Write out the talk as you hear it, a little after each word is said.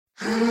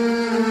Hey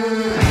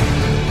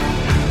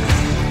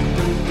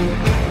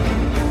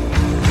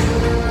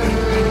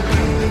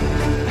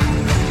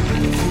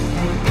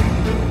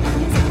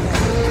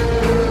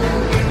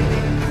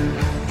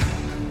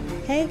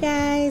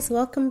guys,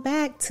 welcome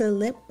back to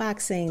Lip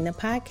Boxing, the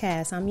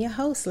podcast. I'm your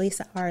host,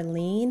 Lisa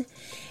Arlene,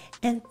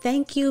 and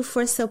thank you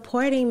for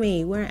supporting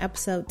me. We're in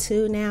episode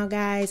 2 now,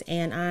 guys,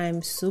 and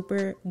I'm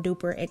super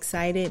duper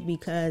excited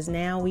because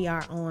now we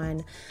are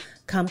on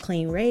Come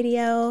Clean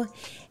Radio,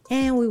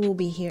 and we will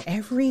be here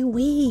every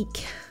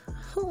week.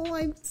 Oh,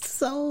 I'm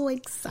so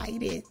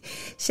excited.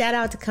 Shout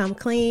out to Come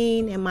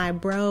Clean and my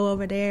bro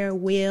over there,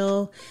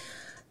 Will.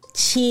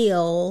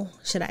 Chill,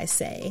 should I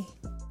say.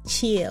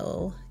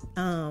 Chill.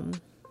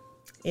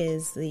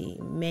 Is the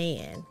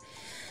man.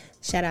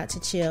 Shout out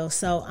to Chill.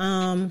 So,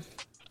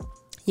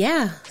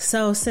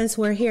 so since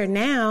we're here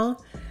now,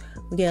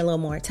 we get a little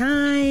more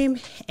time,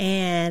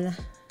 and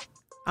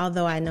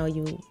although I know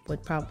you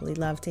would probably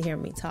love to hear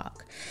me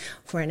talk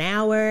for an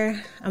hour,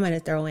 I'm going to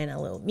throw in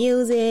a little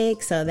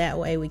music so that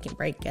way we can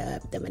break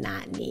up the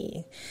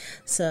monotony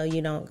so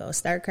you don't go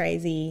stir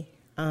crazy.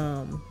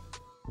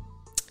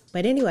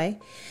 But anyway,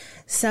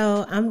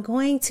 so I'm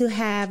going to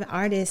have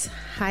artist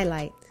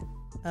highlight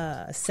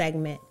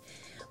segment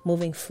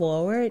moving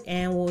forward,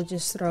 and we'll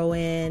just throw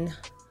in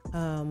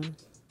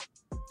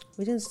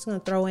we're just gonna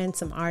throw in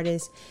some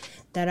artists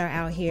that are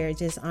out here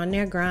just on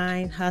their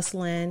grind,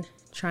 hustling,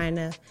 trying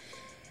to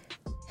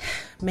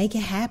make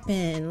it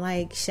happen.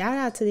 Like, shout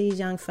out to these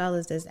young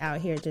fellas that's out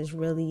here just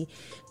really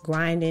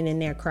grinding in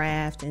their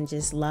craft and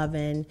just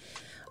loving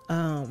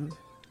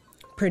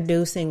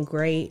producing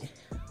great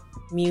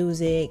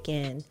music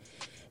and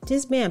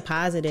just being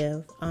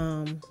positive.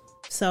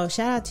 So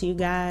shout out to you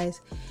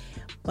guys.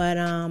 But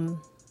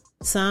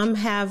some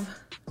have,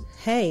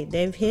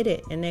 they've hit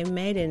it and they've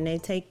made it and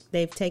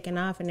they've taken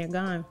off and they're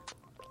gone.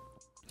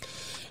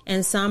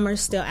 And some are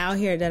still out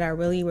here that are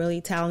really,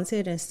 really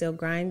talented and still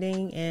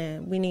grinding,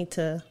 and we need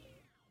to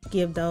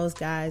give those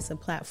guys a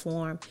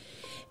platform.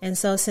 And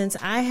so since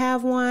I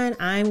have one,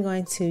 I'm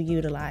going to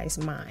utilize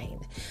mine.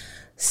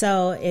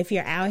 So if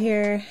you're out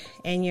here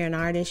and you're an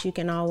artist, you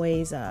can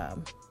always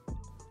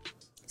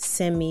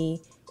send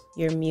me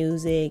your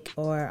music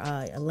or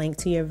a link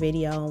to your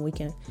video, and we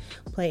can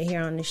play it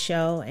here on the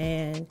show.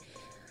 And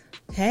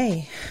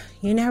hey,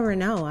 you never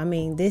know. I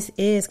mean, this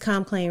is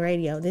Come Clean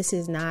Radio. This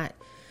is not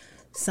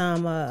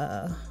some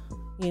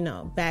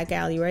back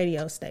alley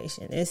radio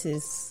station. This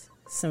is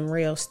some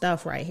real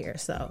stuff right here.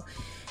 So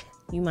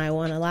you might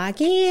want to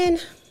lock in,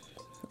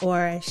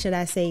 or should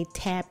I say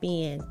tap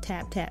in,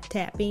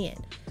 tap in.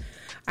 All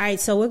right,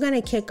 so we're going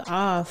to kick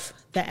off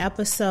the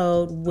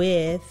episode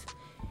with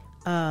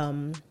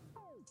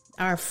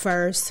our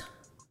first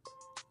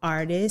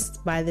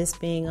artist, by this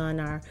being on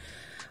our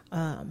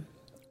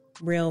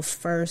real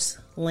first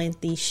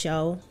lengthy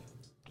show.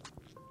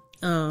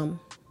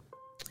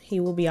 He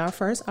will be our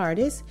first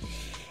artist.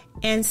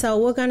 And so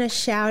we're going to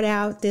shout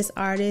out this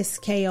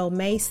artist, K.O.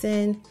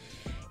 Mason.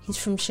 He's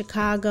from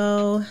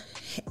Chicago.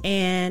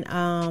 And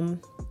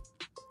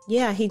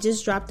he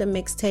just dropped a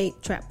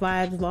mixtape, Trap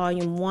Vibes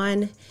Volume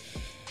 1.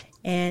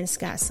 And it's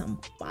got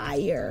some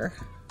fire.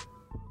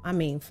 I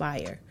mean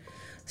fire.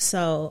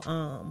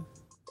 So,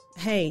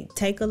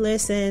 take a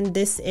listen.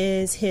 This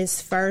is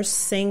his first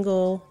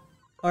single,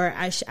 or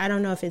I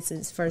don't know if it's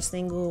his first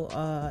single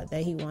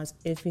that he wants,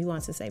 if he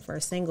wants to say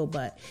first single,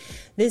 but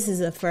this is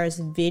the first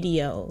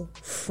video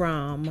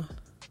from,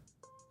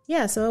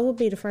 so it will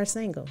be the first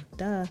single.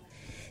 Duh.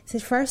 It's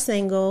his first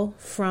single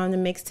from the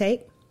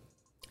mixtape,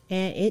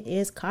 and it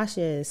is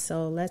Cautious.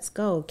 So let's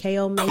go.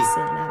 K.O. Mason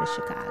out of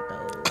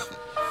Chicago,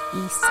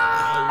 East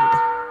Side.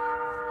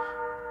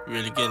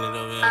 Really getting it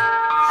over here.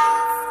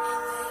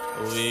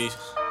 Louise,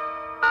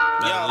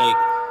 Matt Lake,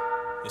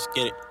 let's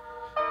get it.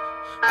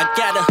 I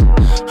got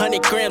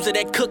 100 grams of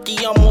that cookie,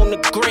 I'm on the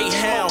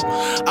Greyhound.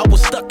 I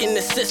was stuck in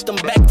the system,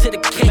 back to the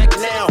cake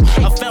now.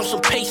 I found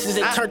some patience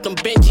and turned them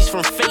Benjis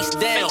from face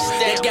down.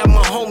 They got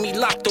my homie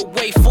locked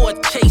away for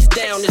a chase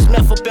down. This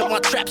meth up in my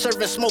trap,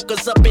 serving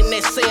smokers up in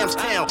that Sam's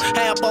Town.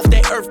 High up off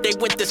that earth, they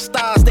with the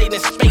stars, they done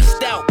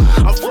spaced out.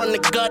 I'm from the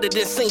gutter,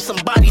 done seen some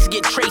bodies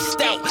get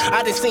traced out.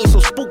 I done seen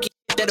some spooky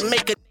that'll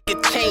make a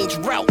nigga change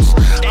routes.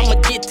 I'ma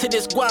get to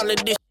this guala,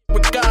 this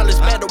regardless.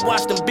 Better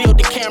watch them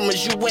building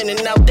cameras, you in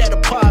and out that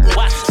apartment.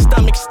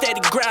 Stomach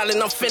steady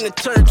growling, I'm finna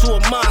turn to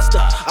a monster.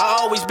 I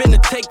always been a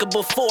taker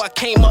before I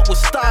came up with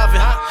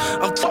starving.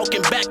 I'm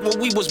talking back when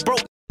we was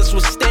broke,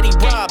 was steady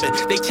robbing.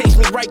 They chased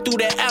me right through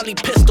that alley,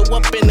 pistol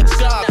up in the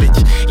garbage.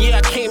 Yeah,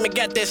 I came and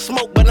got that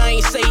smoke, but I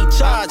ain't say he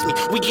charged me.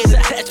 We get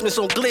attachments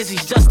on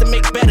glizzies just to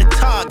make better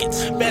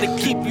targets. Better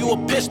keep you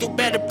a pistol,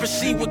 better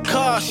proceed with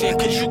caution,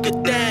 cause you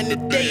could die in the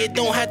day, it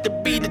don't have to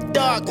be the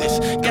darkness.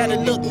 Gotta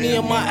look me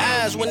in my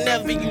eyes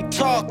whenever you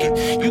talking.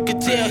 You can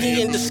tell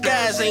he in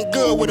disguise, ain't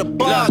good with a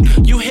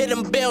bargain. You hear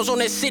them bells on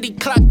that city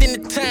clocked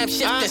in the time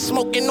shift,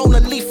 smoking on the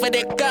leaf of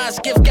that God's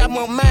gift, got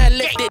my mind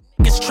lifted.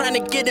 Niggas trying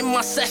to get in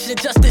my session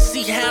just to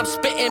see how I'm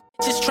spitting.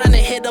 just trying to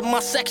hit up my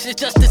section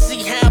just to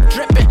see how I'm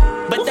dripping.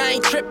 But I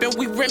ain't tripping,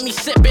 we Remy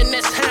sipping,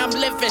 that's how I'm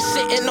living.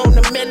 Sitting on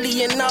 $1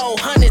 million, all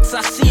hundreds,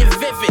 I see it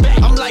vivid.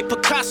 I'm like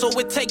Picasso,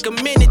 it take a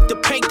minute to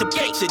paint the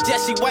picture.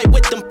 Jesse White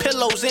with them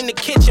pillows in the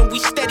kitchen, we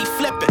steady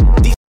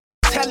flipping. These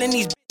telling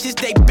these bitches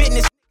they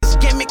business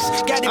gimmicks.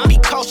 Gotta be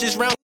cautious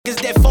round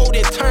niggas that fold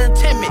and turn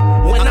timid.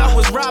 When I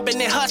was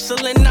robbing and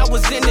hustling, I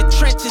was in the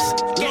trenches.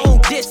 Long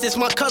distance,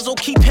 my cousin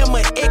keep him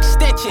an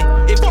extension.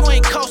 If you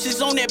ain't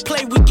cautious on that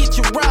play, we get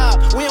you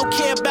robbed. We don't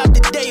care about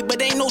the day,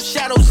 but ain't no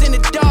shadows in the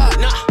dark.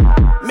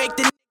 Nah, make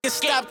the niggas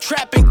stop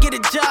trapping, get a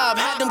job.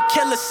 Had them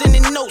killers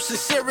sending notes,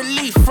 sincere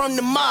relief from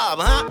the mob,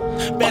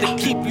 huh? Better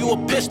keep you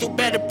a pistol,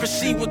 better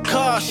proceed with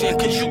caution.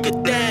 Cause you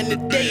could die in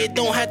the day, it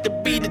don't have to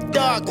be the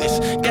darkness.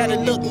 Gotta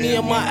look me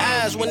in my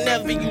eyes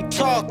whenever you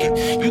talking.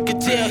 You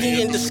can tell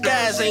he in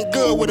disguise, ain't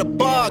good with a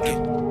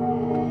bargain.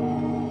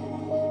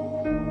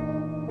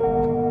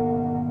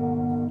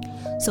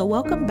 So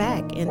welcome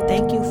back and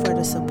thank you for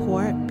the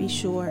support. Be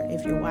sure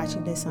if you're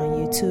watching this on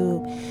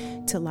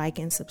YouTube to like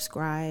and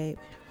subscribe,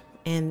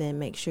 and then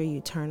make sure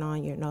you turn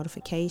on your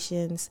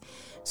notifications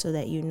so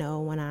that you know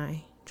when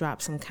I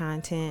drop some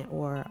content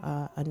or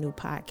a new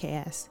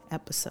podcast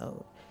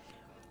episode.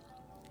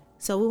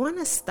 So we want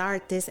to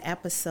start this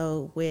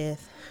episode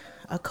with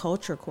a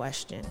culture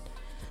question.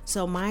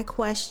 So my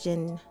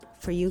question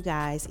for you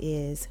guys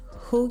is,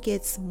 who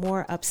gets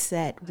more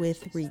upset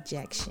with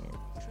rejection?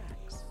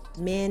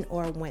 Men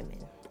or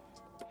women?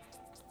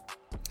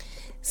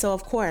 So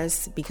of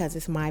course, because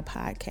it's my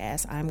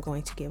podcast, I'm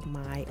going to give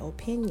my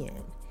opinion.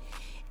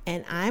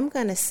 And I'm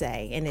going to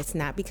say, and it's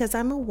not because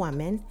I'm a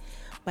woman,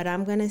 but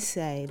I'm going to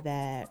say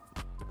that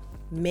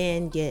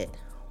men get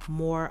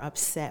more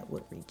upset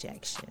with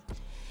rejection.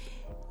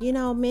 You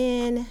know,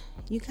 men,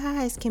 you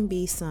guys can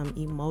be some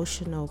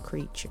emotional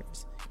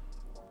creatures.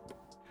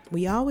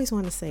 We always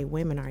want to say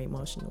women are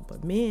emotional,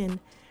 but men,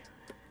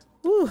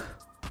 whew,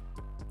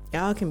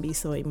 y'all can be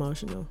so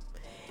emotional.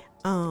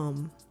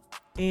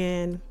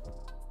 And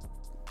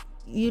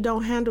you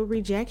don't handle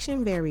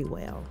rejection very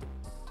well.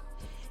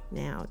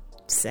 Now,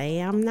 say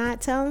I'm not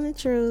telling the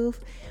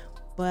truth,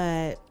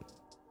 but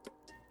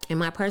in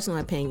my personal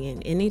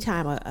opinion,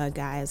 anytime a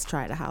guy has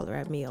tried to holler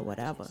at me or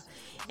whatever,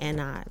 and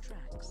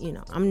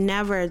I'm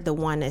never the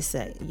one that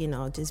say,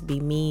 just be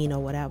mean or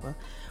whatever,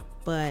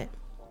 but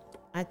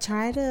I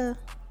try to,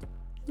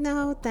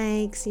 no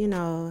thanks,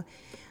 or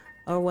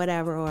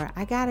whatever, or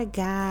I got a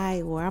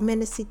guy, or I'm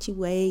in a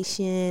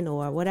situation,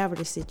 or whatever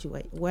the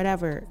situation,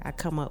 whatever I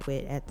come up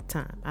with at the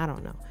time, I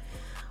don't know.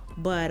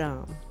 But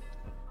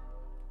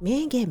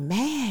men get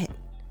mad.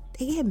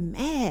 They get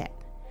mad.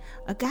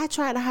 A guy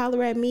tried to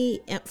holler at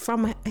me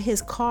from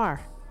his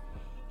car,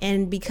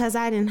 and because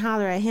I didn't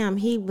holler at him,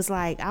 he was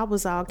like, I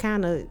was all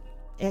kind of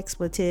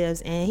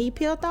expletives, and he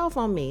peeled off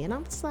on me, and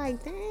I'm just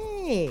like,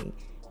 dang,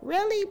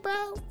 really,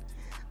 bro?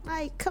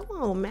 Like, come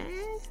on,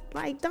 man.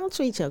 Like, don't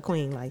treat your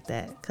queen like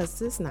that,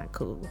 because it's not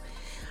cool.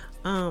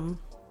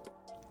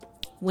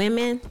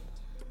 Women,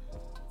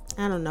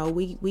 I don't know,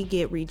 we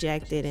get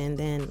rejected, and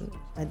then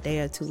a day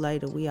or two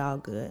later, we all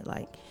good.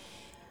 Like,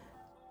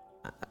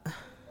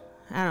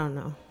 I don't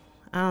know.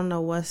 I don't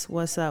know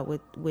what's up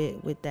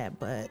with that,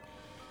 but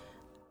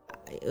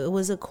it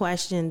was a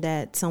question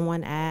that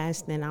someone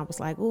asked, and I was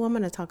like, oh, I'm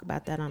going to talk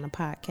about that on the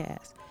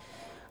podcast.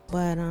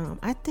 But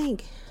I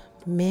think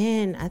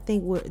men,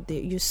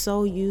 you're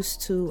so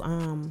used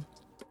to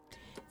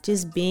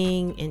just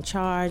being in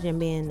charge and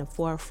being in the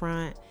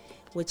forefront,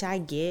 which I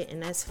get,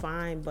 and that's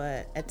fine.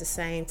 But at the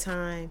same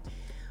time,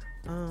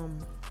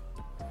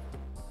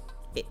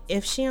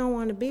 if she don't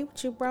want to be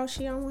with you, bro,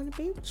 she don't want to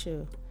be with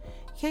you.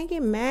 You can't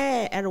get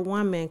mad at a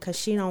woman because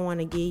she don't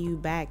want to give you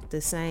back the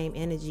same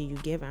energy you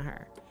giving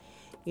her.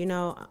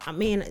 I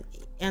mean,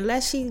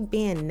 unless she's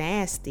being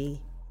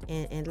nasty,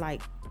 and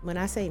like, when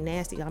I say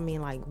nasty, I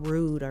mean like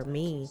rude or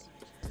mean.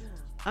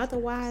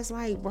 Otherwise,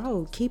 like,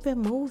 bro, keep it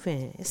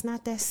moving. It's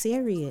not that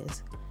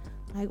serious.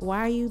 Like, why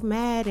are you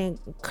mad and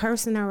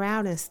cursing her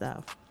out and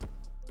stuff?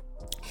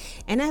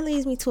 And that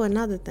leads me to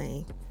another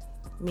thing.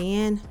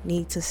 Men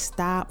need to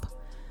stop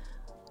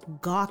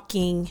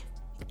gawking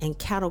and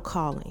cattle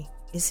calling.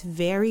 It's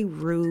very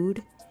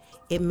rude.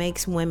 It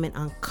makes women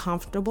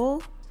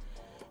uncomfortable.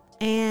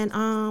 And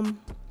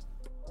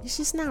it's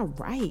just not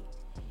right.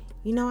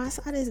 I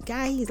saw this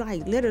guy, he's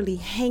like literally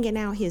hanging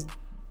out his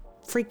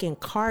freaking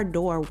car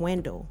door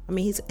window. I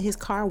mean, his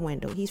car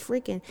window. He's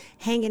freaking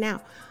hanging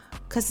out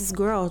because this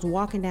girl is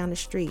walking down the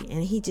street,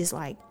 and he just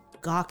like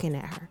gawking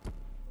at her,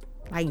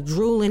 like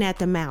drooling at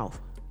the mouth,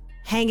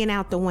 hanging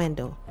out the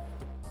window.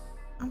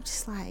 I'm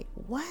just like,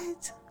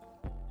 what?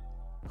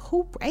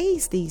 Who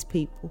raised these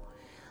people?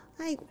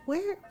 Like,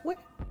 where?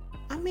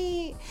 I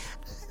mean,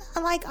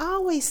 like I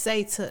always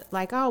say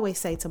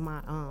to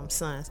my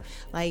sons,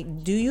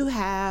 like, do you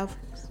have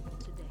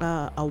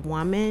a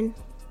woman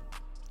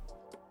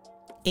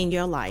in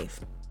your life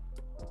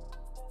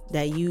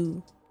that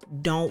you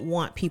don't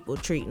want people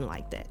treating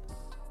like that?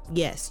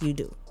 Yes, you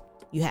do.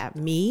 You have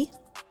me,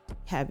 you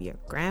have your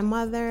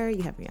grandmother,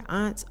 you have your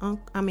aunts,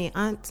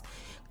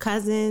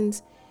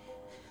 cousins,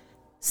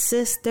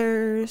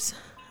 sisters.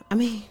 I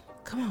mean,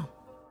 come on.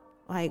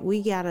 Like,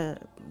 we have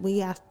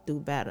to do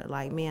better.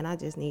 Like, man, I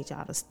just need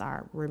y'all to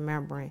start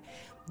remembering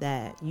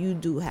that you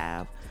do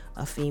have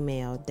a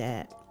female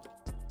that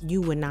you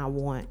would not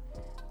want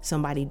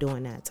somebody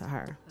doing that to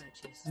her.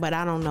 But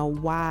I don't know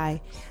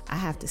why I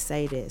have to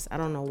say this. I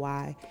don't know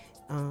why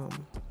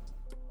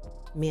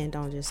men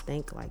don't just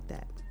think like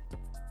that.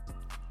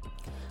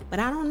 But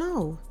I don't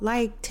know.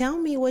 Like, tell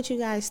me what you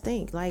guys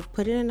think. Like,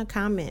 put it in the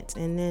comments,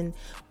 and then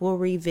we'll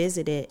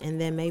revisit it. And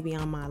then maybe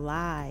on my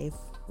live,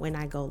 when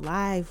I go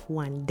live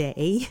one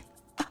day,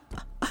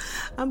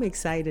 I'm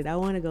excited. I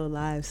want to go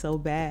live so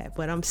bad,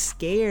 but I'm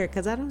scared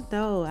because I don't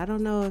know. I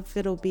don't know if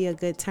it'll be a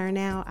good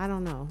turnout. I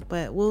don't know,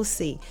 but we'll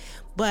see.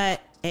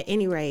 But at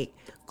any rate,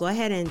 go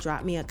ahead and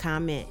drop me a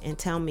comment and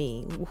tell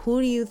me,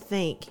 who do you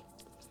think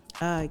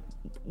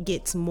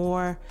gets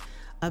more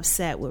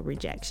upset with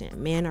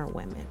rejection, men or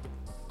women?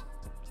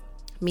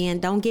 Men,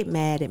 don't get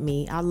mad at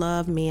me. I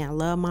love men. I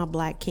love my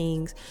black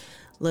kings.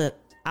 Look,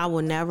 I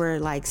will never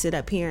like sit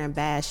up here and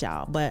bash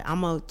y'all, but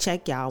I'm gonna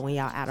check y'all when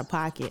y'all out of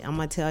pocket. I'm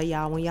gonna tell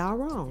y'all when y'all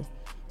wrong,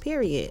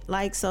 period.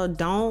 Like, so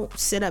don't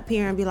sit up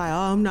here and be like,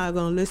 oh, I'm not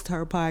gonna listen to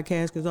her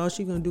podcast because all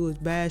she gonna do is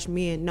bash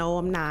me. And no,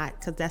 I'm not,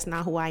 because that's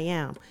not who I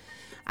am.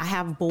 I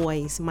have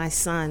boys, my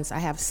sons. I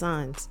have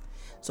sons,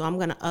 so I'm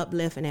gonna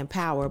uplift and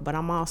empower, but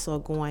I'm also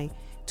going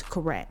to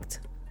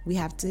correct. We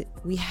have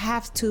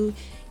to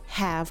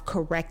have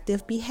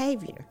corrective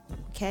behavior.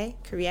 Okay,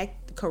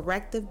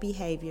 corrective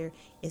behavior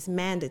is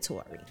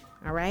mandatory.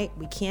 All right,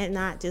 we can't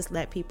not just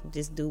let people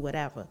just do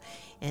whatever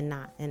and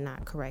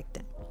not correct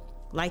them.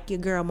 Like your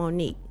girl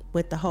Monique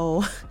with the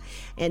whole,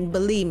 and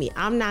believe me,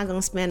 I'm not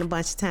gonna spend a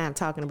bunch of time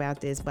talking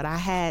about this, but I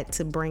had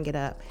to bring it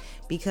up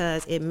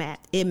because it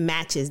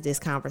matches this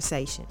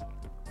conversation.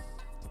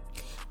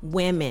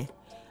 Women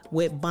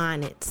with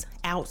bonnets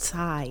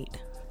outside,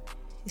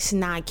 it's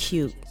not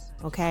cute.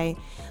 Okay,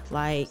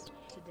 like,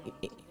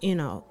 you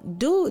know,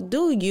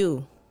 do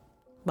you,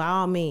 by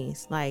all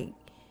means, like,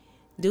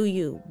 do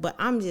you. But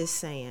I'm just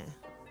saying,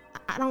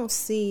 I don't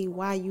see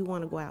why you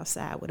want to go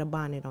outside with a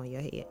bonnet on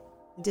your head. It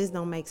just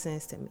don't make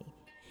sense to me.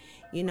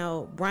 You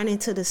know, running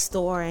to the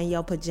store in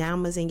your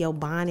pajamas and your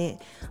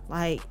bonnet,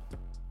 like,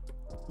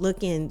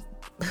 looking,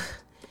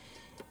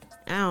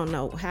 I don't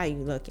know how you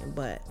looking,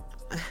 but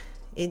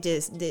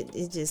it's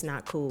just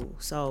not cool.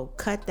 So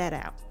cut that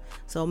out.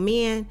 So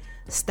men,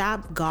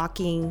 stop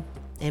gawking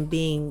and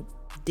being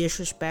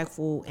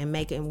disrespectful and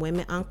making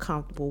women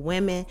uncomfortable.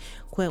 Women,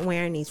 quit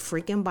wearing these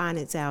freaking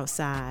bonnets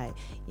outside.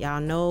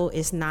 Y'all know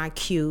it's not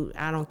cute.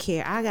 I don't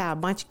care. I got a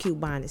bunch of cute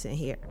bonnets in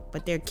here,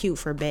 but they're cute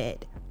for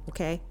bed.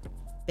 Okay,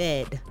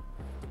 bed,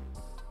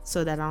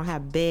 so that I don't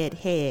have bed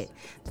head.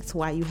 That's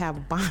why you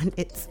have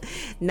bonnets,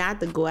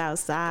 not to go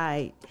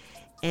outside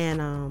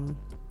and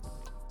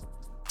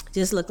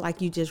just look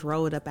like you just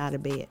rolled up out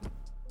of bed.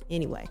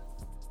 Anyway,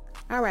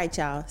 all right,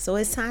 y'all, so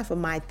it's time for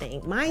my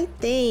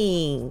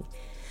thing.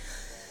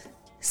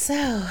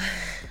 So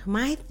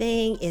my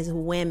thing is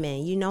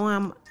women. You know,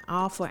 I'm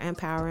all for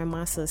empowering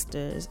my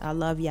sisters. I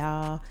love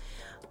y'all.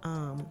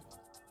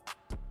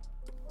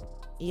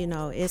 You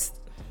know, it's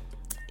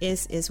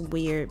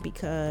weird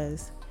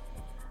because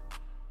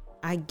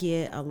I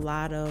get a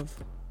lot of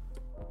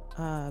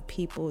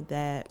people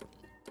that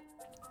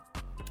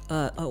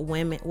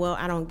women, well,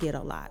 I don't get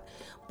a lot,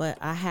 but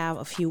I have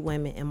a few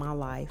women in my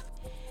life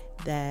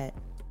that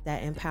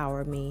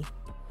empower me,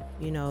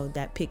 you know,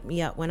 that pick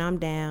me up when I'm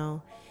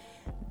down,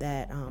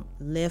 that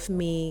lift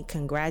me,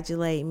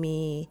 congratulate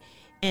me,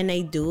 and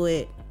they do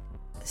it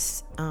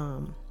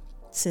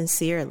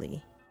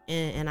sincerely,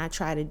 and I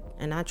try to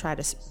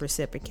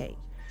reciprocate.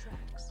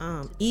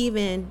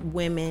 Even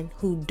women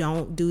who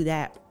don't do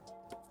that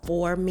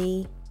for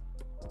me,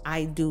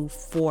 I do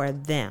for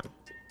them,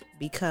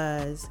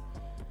 because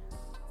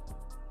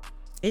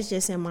it's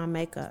just in my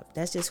makeup.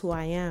 That's just who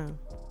I am.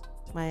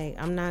 Like,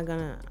 I'm not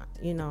gonna,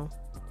 you know,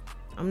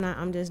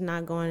 I'm just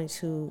not going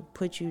to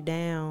put you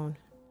down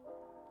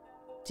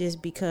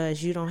just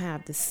because you don't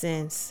have the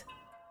sense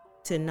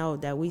to know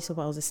that we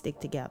supposed to stick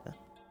together.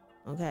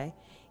 Okay,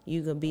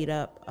 you can beat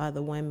up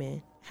other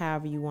women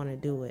however you want to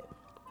do it,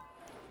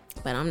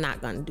 but I'm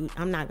not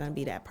gonna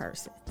be that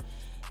person,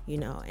 you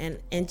know.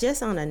 And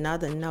just on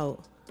another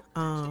note,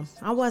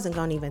 I wasn't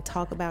gonna even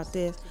talk about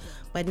this,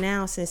 but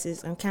now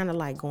since I'm kind of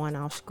like going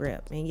off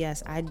script, and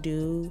yes, I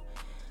do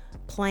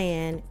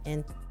plan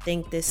and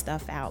think this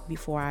stuff out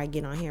before I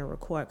get on here and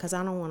record, because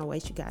I don't want to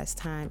waste you guys'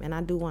 time, and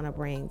I do want to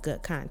bring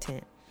good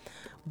content.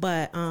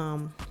 But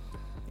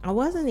I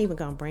wasn't even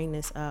gonna bring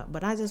this up,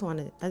 but I just want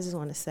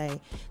to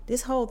say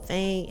this whole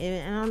thing,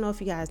 and I don't know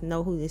if you guys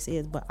know who this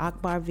is, but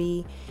Akbar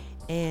V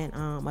and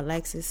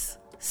Alexis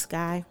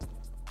Sky.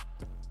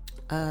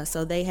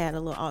 So they had a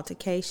little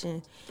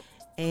altercation,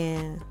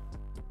 and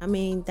I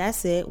mean,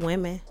 that's it.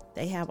 Women,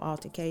 they have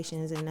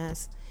altercations, and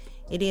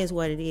it is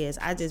what it is.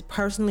 I just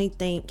personally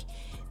think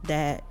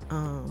that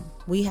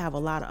we have a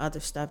lot of other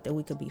stuff that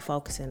we could be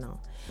focusing on.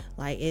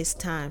 Like, it's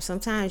time.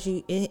 Sometimes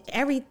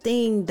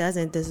everything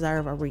doesn't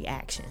deserve a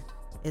reaction,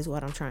 is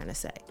what I'm trying to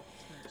say.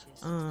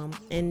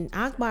 And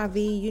Akbar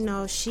V, you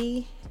know,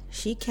 she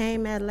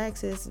came at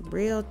Lexus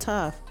real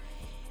tough.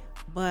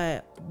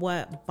 But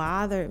what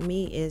bothered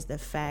me is the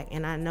fact,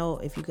 and I know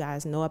if you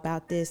guys know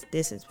about this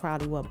is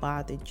probably what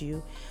bothered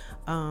you.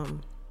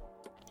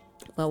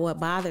 But what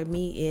bothered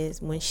me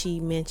is when she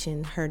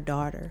mentioned her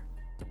daughter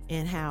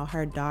and how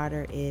her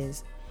daughter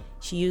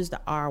she used the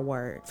R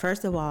word.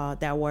 First of all,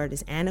 that word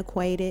is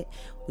antiquated.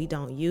 We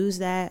don't use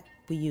that.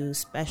 We use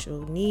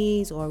special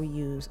needs, or we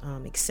use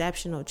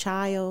exceptional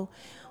child,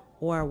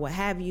 or what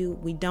have you.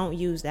 We don't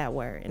use that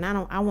word. And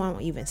I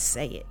won't even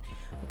say it.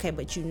 Okay,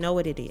 but you know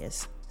what it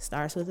is.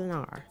 Starts with an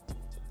R.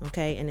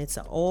 Okay, and it's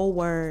an old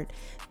word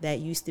that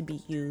used to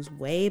be used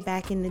way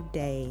back in the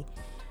day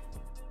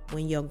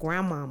when your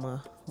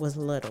grandmama was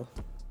little.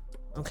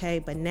 Okay,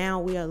 but now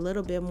we are a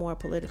little bit more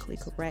politically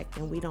correct,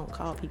 and we don't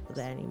call people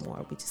that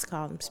anymore. We just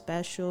call them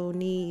special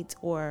needs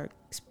or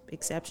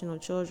exceptional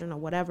children, or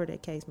whatever the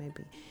case may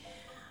be.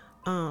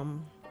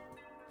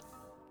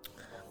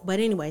 But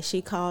anyway,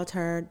 she called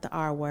her the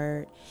R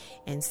word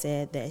and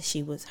said that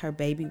her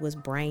baby was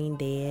brain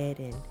dead,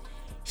 and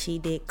she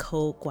did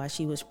coke while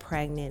she was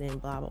pregnant, and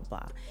blah blah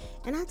blah.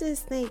 And I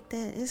just think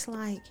that it's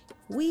like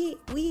we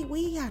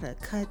gotta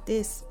cut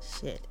this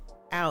shit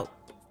out,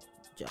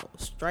 Joe,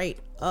 straight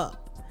up.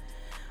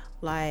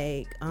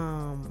 Like,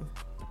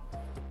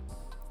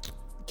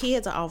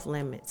 kids are off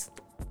limits,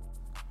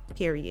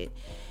 period.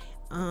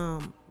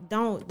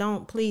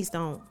 Please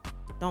don't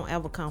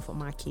ever come for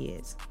my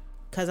kids,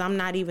 because I'm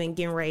not even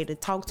getting ready to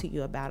talk to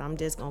you about it. I'm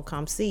just gonna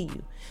come see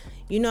you.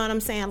 You know what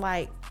I'm saying?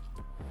 Like,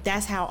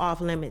 that's how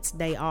off limits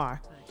they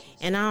are.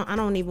 And I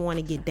don't even want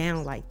to get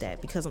down like that,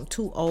 because I'm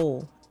too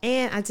old.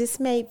 And I just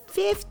made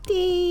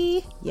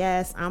 50.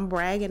 Yes, I'm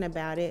bragging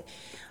about it.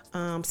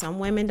 Some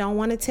women don't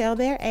want to tell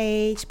their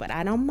age, but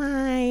I don't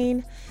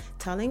mind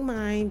telling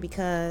mine,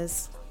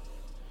 because,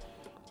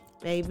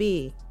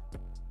 baby,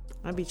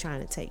 I be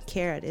trying to take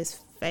care of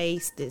this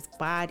face, this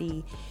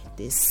body,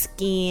 this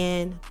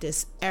skin,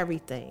 this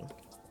everything.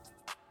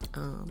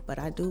 But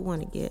I do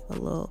want to get I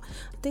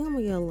think I'm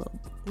gonna get a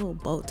little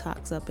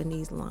Botox up in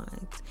these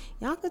lines.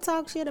 Y'all can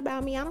talk shit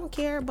about me, I don't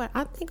care, but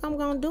I think I'm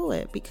gonna do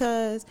it,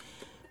 because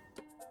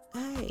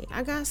hey,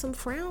 I got some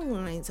frown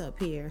lines up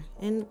here,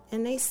 and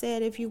they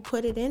said if you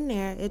put it in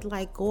there, it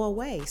like go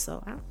away.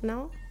 So I don't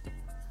know.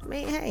 I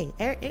mean, hey,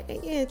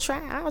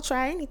 I'll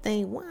try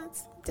anything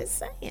once. Just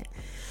saying.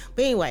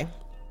 But anyway,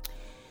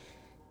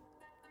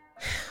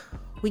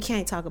 we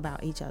can't talk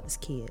about each other's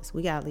kids.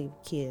 We gotta leave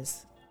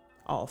kids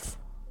off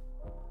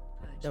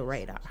the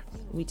radar.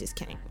 We just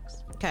can't.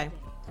 Okay.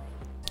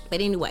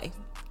 But anyway,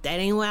 that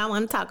ain't what I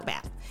want to talk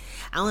about.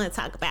 I want to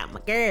talk about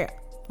my girl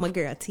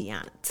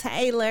Teyana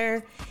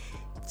Taylor.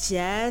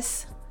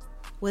 Just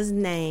was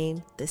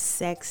named the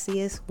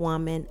sexiest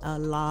woman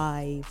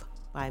alive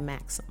by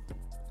Maxim.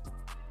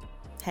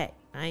 Hey,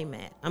 I ain't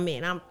mad. I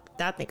mean, I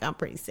think I'm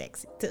pretty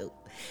sexy too.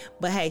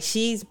 But hey,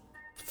 she's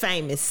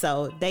famous,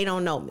 so they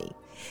don't know me.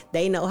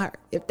 They know her.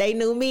 If they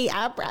knew me,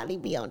 I'd probably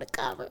be on the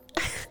cover.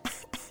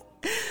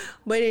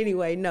 But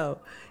anyway, no.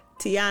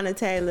 Teyana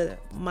Taylor,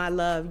 my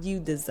love, you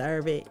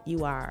deserve it.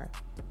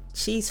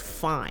 She's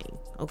fine,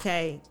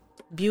 okay?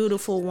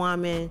 Beautiful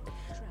woman,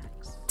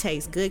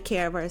 takes good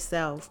care of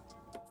herself.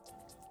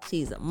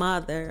 She's a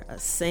mother, a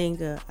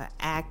singer, an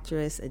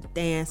actress, a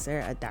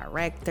dancer, a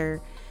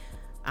director,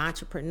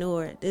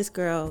 entrepreneur. This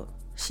girl,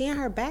 she in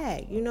her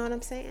bag, you know what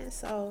I'm saying?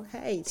 So,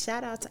 hey,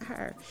 shout out to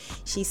her.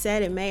 She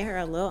said it made her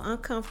a little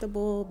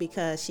uncomfortable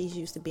because she's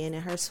used to being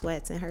in her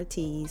sweats and her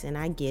tees, and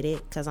I get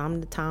it, because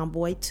I'm the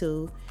tomboy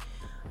too.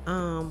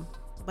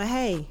 But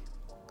hey,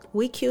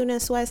 we cute in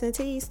sweats and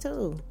tees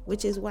too,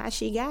 which is why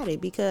she got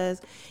it.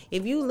 Because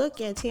if you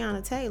look at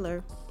Teyana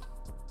Taylor,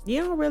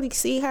 you don't really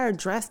see her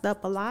dressed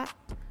up a lot.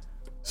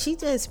 She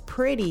just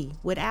pretty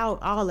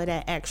without all of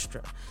that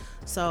extra.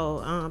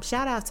 So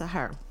shout out to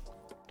her.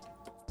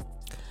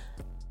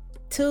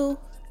 2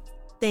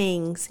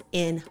 things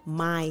in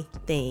my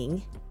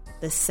thing.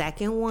 The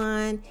second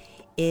one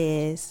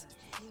is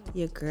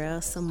your girl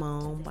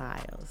Simone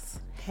Biles.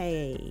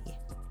 Hey,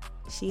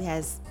 she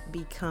has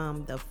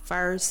become the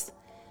first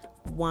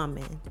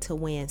woman to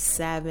win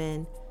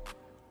 7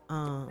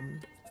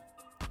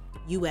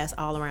 U.S.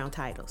 all-around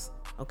titles.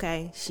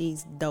 Okay,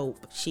 she's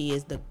dope. She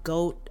is the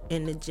GOAT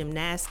in the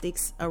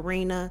gymnastics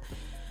arena.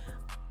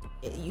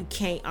 You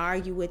can't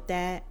argue with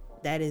that.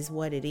 That is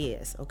what it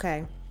is.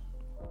 Okay.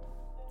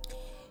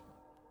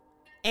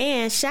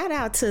 And shout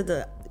out to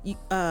the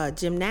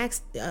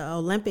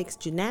Olympics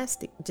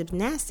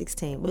gymnastics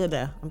team. Blah,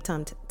 blah. I'm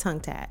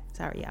tongue-tied.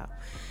 Sorry, y'all.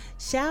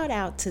 Shout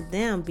out to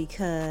them,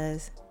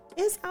 because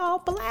it's all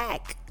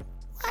black.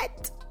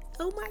 What?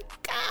 Oh my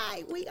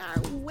God, we are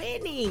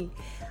winning.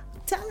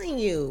 I'm telling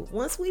you,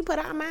 once we put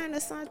our mind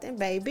to something,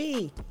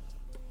 baby,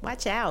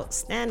 watch out.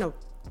 Stand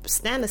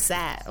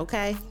aside,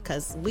 okay?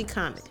 Because we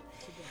coming.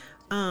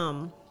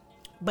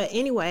 But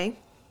anyway,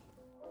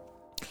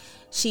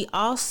 she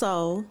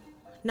also,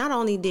 not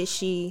only did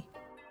she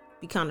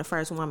become the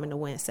first woman to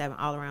win 7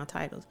 all-around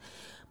titles,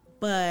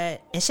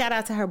 But, and shout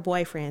out to her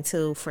boyfriend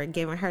too for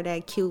giving her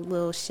that cute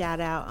little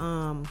shout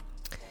out.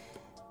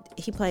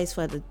 He plays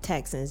for the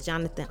Texans,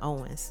 Jonathan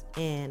Owens,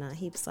 and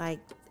he was like,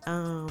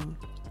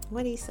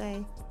 what did he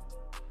say?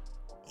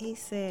 He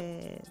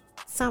said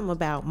something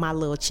about my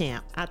little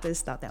champ. I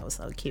just thought that was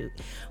so cute.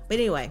 But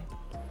anyway,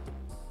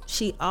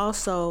 she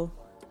also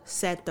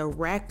set the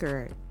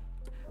record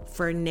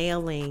for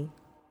nailing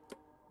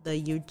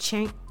the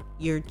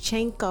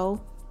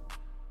Yurchenko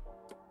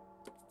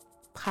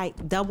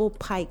double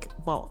pike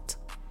vault.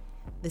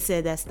 They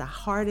said that's the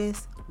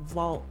hardest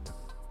vault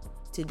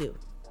to do.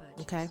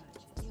 Okay.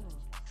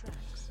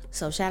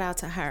 So shout out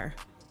to her.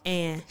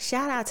 And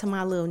shout out to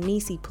my little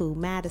niecey poo,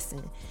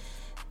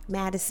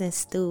 Madison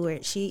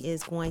Stewart. She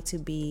is going to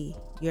be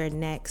your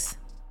next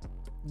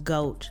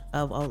GOAT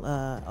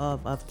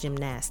of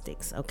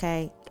gymnastics.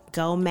 Okay,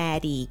 go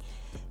Maddie.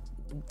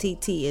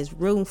 TT is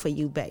rooting for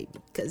you, baby,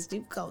 because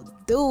you go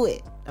do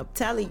it. I'm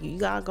telling you, you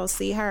gotta go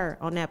see her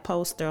on that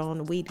poster on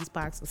the Wheaties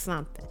box or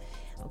something.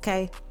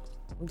 Okay,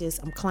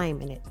 I'm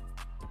claiming it.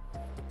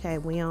 Okay,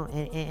 we on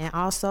and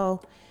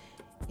also,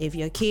 if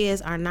your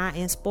kids are not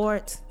in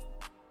sports,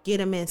 get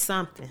them in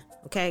something.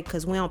 Okay,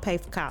 because we don't pay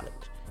for college.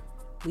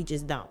 We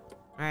just don't.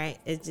 All right,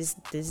 it just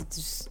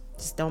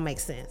don't make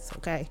sense.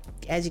 Okay,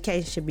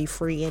 education should be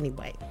free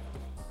anyway.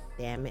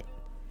 Damn it.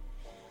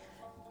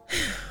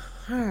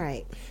 All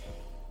right.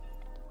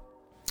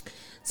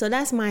 So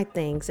that's my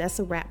things. That's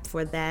a wrap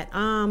for that.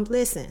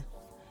 Listen,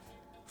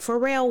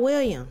 Pharrell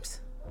Williams.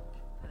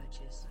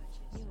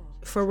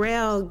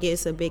 Pharrell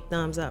gets a big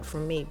thumbs up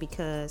from me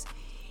because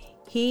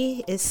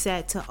he is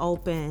set to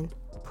open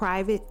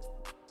private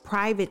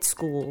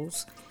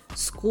schools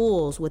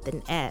with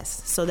an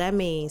S. So that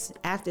means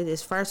after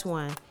this first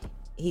one,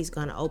 he's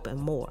gonna open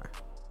more,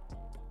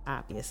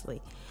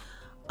 obviously.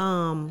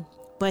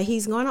 But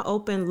he's gonna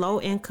open low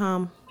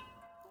income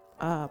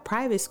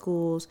private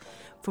schools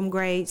from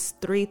grades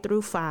 3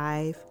 through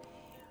 5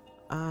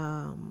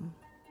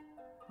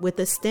 with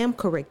a STEM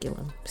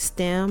curriculum.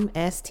 STEM,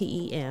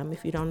 STEM,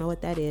 if you don't know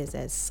what that is,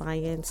 that's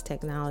science,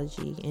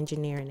 technology,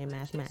 engineering, and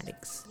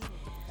mathematics.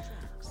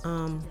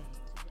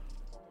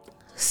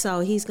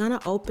 So he's going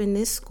to open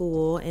this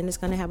school, and it's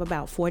going to have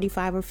about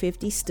 45 or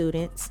 50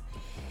 students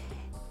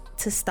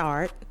to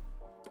start.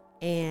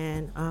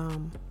 And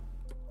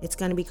it's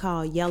going to be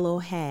called Yellow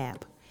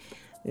Hab.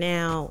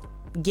 Now,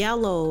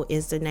 Yellow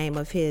is the name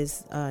of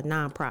his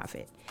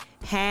nonprofit.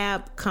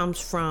 Hab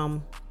comes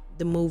from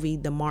the movie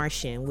The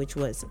Martian, which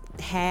was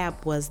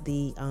Hab was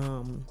the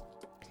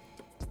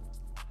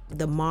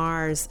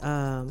Mars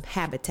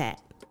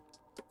habitat.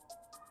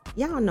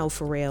 Y'all know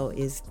Pharrell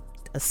is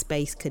a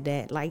space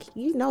cadet. Like,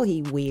 you know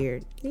he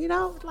weird. You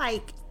know,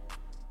 like,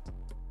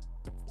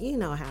 you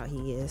know how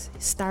he is.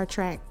 Star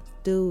Trek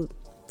dude.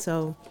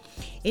 So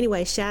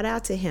anyway, shout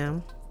out to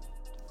him.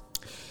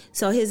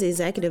 So his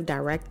executive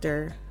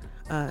director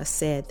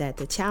said that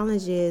the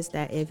challenge is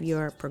that if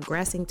you're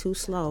progressing too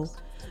slow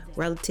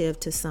relative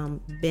to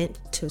some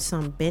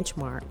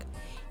benchmark,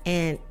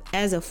 and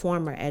as a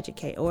former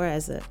educator, or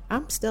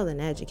I'm still an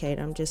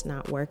educator, I'm just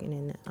not working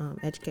in the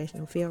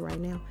educational field right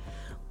now,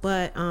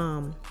 but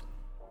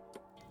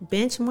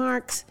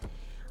benchmarks,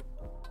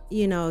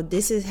 you know,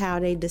 this is how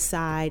they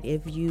decide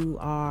if you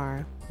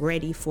are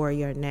ready for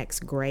your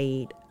next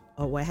grade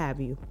or what have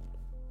you.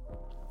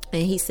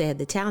 And he said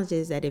the challenge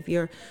is that if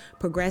you're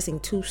progressing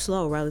too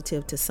slow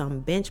relative to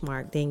some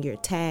benchmark, then you're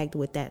tagged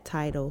with that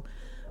title,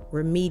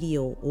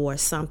 remedial or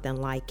something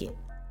like it.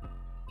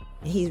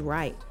 And he's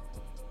right.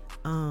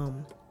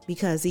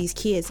 Because these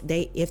kids,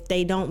 if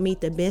they don't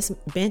meet the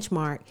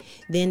benchmark,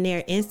 then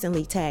they're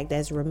instantly tagged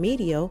as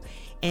remedial.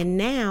 And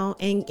now,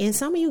 and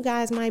some of you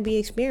guys might be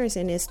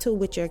experiencing this too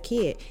with your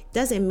kid,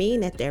 doesn't mean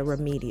that they're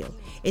remedial.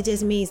 It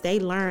just means they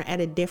learn at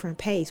a different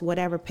pace.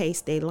 Whatever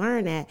pace they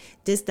learn at,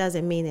 this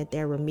doesn't mean that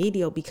they're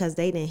remedial because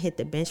they didn't hit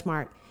the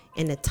benchmark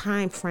in the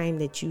time frame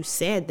that you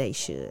said they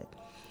should.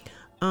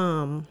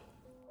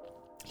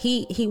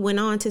 He went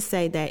on to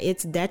say that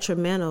it's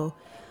detrimental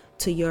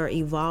to your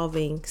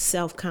evolving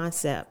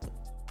self-concept,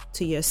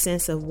 to your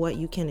sense of what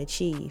you can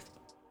achieve.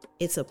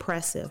 It's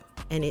oppressive,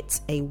 and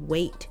it's a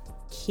weight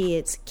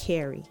kids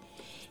carry.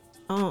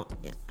 Oh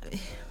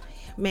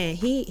man,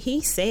 he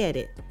said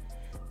it.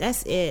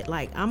 That's it.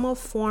 Like, I'm a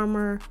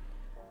former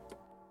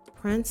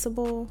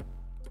principal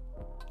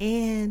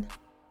and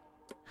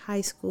high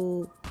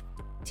school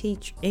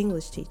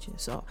English teacher,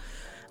 so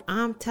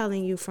I'm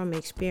telling you from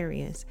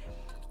experience,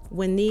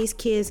 when these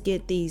kids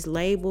get these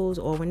labels,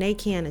 or when they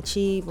can't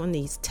achieve on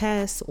these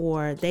tests,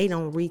 or they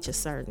don't reach a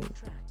certain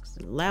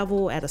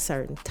level at a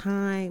certain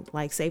time,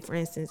 like say for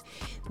instance,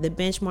 the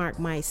benchmark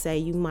might say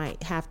you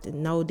might have to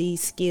know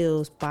these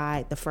skills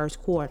by the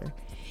first quarter,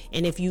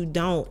 and if you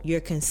don't, you're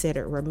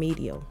considered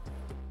remedial,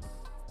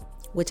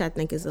 which I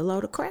think is a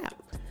load of crap.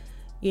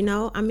 You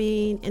know, I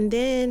mean, and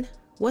then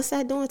what's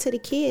that doing to the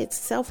kids'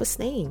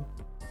 self-esteem?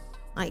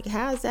 Like,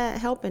 how's that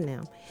helping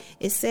them?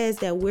 It says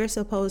that we're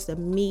supposed to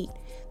meet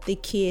the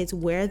kids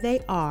where they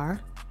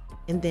are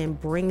and then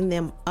bring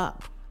them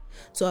up.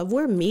 So if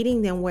we're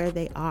meeting them where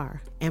they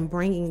are and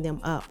bringing them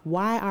up,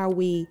 why are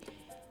we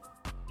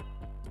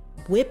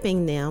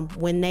whipping them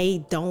when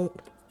they don't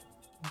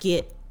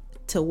get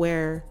to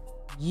where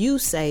you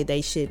say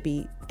they should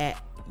be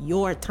at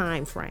your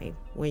time frame,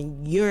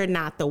 when you're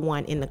not the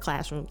one in the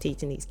classroom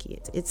teaching these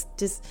kids? It's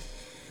just,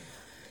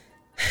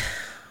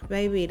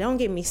 baby, don't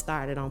get me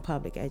started on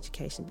public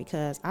education,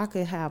 because I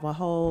could have a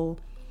whole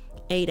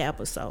 8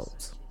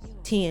 episodes,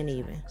 10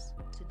 even,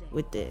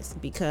 with this,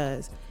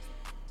 because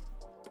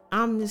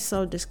I'm just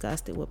so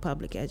disgusted with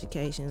public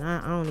education.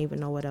 I don't even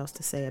know what else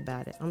to say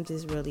about it. I'm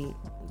just really,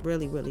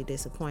 really, really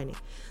disappointed.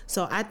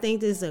 So I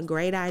think this is a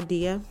great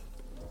idea.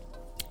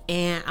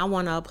 And I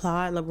want to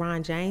applaud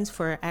LeBron James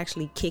for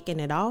actually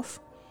kicking it off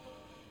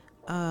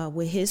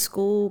with his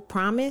school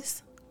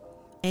Promise.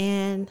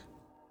 And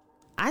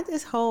I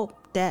just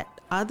hope that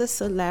other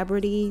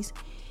celebrities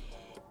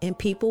and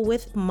people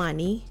with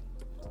money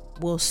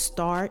will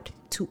start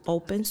to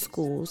open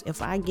schools.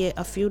 If I get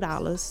a few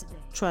dollars,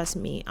 trust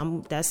me,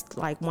 that's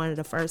like one of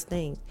the first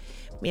things.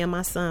 Me and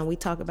my son, we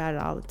talk about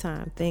it all the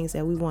time, things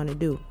that we want to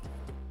do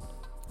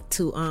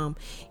to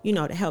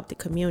to help the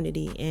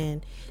community,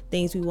 and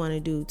things we want to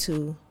do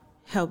to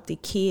help the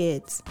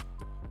kids,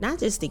 not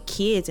just the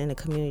kids in the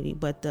community,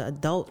 but the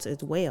adults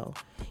as well,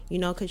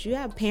 because you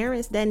have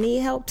parents that need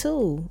help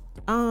too.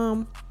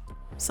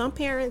 Some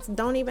parents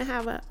don't even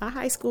have a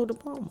high school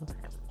diploma,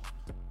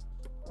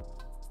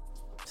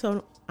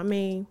 so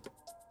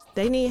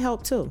they need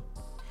help too.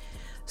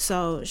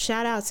 So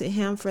shout out to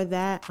him for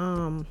that.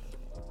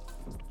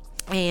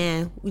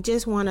 And we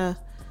just want to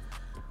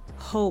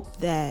hope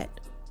that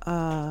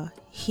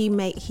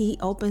he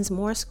opens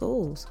more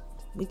schools.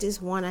 We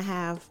just want to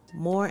have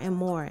more and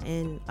more,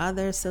 and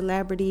other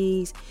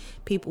celebrities,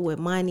 people with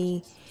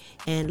money.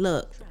 And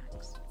look,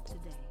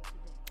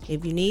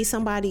 if you need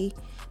somebody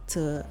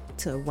to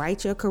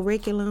write your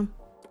curriculum,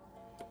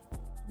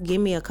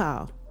 give me a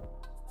call,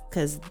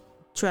 because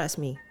trust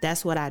me,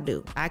 that's what I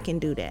do. I can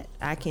do that.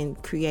 I can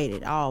create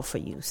it all for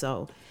you.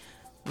 So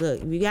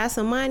look, if you got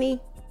some money,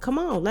 come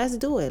on, let's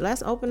do it.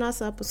 Let's open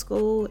us up a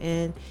school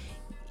and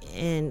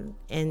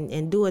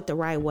do it the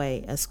right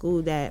way. A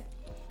school that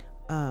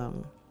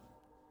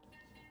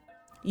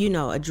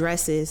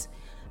addresses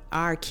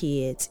our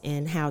kids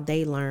and how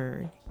they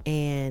learn,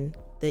 and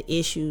the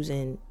issues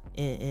and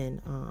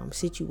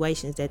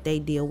situations that they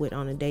deal with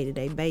on a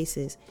day-to-day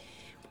basis,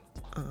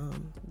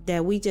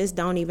 that we just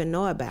don't even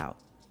know about.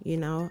 You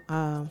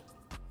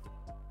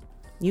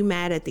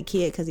mad at the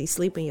kid because he's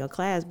sleeping in your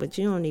class, but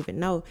you don't even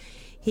know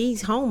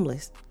he's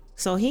homeless.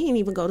 So he didn't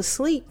even go to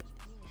sleep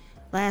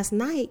last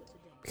night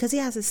because he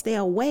has to stay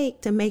awake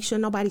to make sure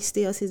nobody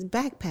steals his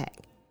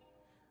backpack.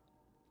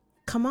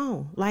 Come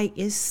on.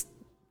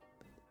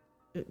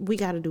 We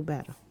got to do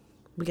better.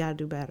 We got to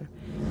do better.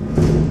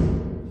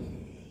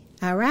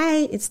 All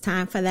right. It's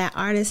time for that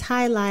artist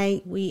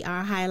highlight. We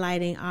are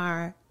highlighting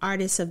our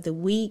artist of the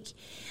week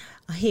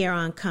here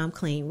on Come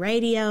Clean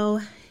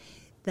Radio.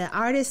 The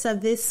artist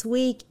of this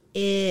week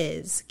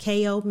is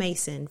K.O.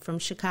 Mason from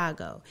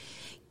Chicago.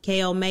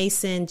 K.O.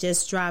 Mason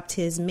just dropped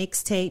his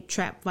mixtape,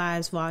 Trap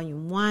Vibes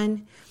Volume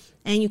 1,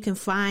 and you can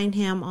find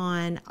him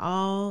on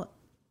all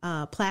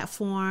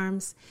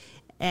platforms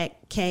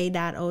at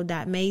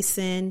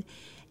k.o.mason,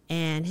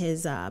 and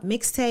his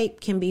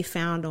mixtape can be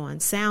found on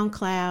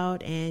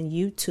SoundCloud and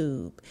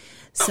YouTube.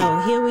 So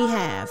here we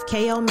have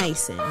K.O.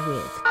 Mason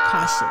with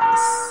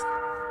Cautious.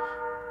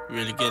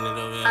 Really getting it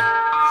over here.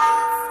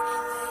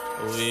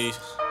 Louise,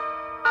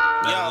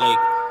 Matt Lake,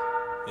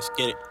 let's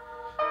get it.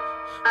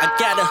 I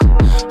got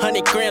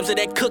 100 grams of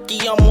that cookie,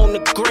 I'm on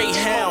the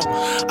Greyhound.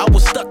 I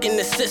was stuck in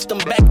the system,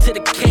 back to the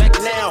cake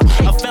now.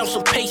 I found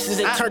some patience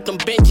and turned them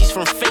Benjis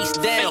from face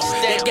down.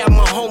 They got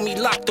my homie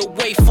locked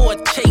away for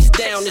a chase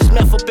down. There's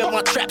meth up in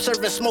my trap,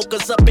 serving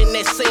smokers up in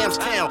that Sam's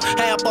Town.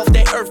 High up off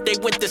that earth, they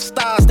with the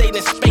stars, they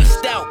done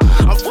spaced out.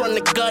 I'm from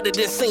the gutter,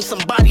 done seen some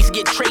bodies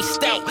get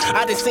traced out.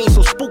 I done seen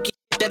some spooky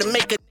that'll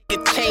make a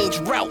nigga change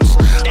routes.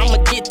 I'ma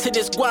get to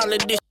this guala,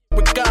 this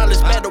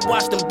regardless. Better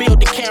watch them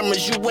building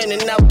cameras, you in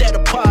and out that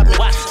apartment.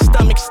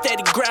 Stomach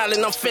steady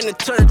growling, I'm finna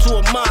turn to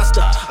a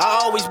monster.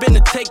 I always been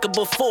a taker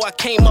before I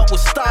came up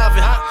with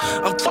starving.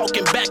 I'm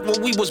talking back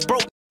when we was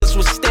broke,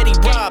 was steady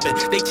robbing.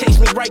 They chased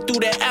me right through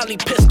that alley,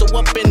 pistol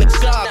up in the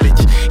garbage.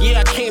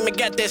 Yeah, I came and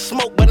got that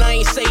smoke, but I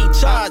ain't say he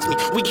charged me.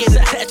 We get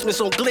attachments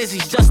on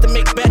glizzies just to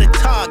make better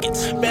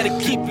targets. Better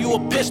keep you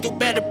a pistol,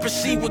 better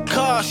proceed with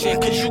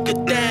caution, cause you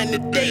could die in the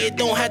day, it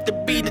don't have to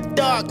be the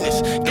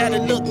darkness. Gotta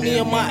look me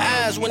in my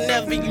eyes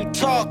whenever you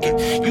talking.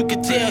 You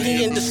can tell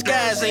he in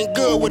disguise, ain't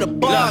good with a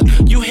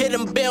bargain. You hear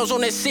them bells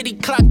on that city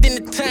clocked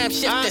in the time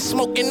shift. That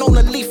smoking on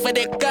the leaf of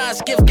that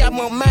God's gift got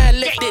my mind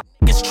lifted.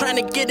 Niggas trying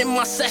to get in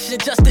my session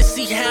just to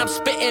see how I'm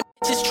spitting.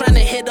 Just trying to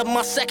hit up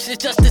my section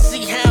just to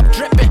see how I'm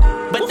dripping.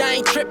 But I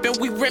ain't tripping,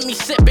 we Remy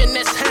sipping,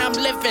 that's how I'm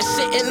living.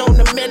 Sitting on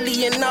 $1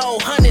 million, all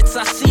hundreds,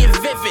 I see it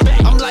vivid.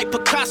 I'm like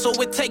Picasso,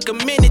 it take a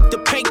minute to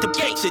paint the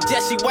picture.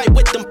 Jesse White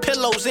with them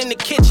pillows in the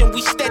kitchen,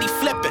 we steady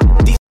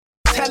flipping. These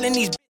telling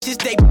these bitches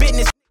they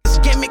business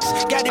gimmicks.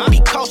 Gotta be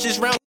cautious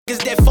round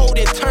niggas that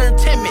folded turned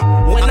timid.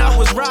 When I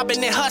was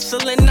robbing and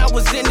hustling, I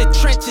was in the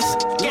trenches.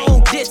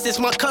 Long distance,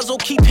 my cousin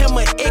keep him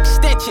an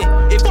extension.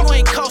 If you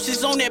ain't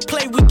cautious on that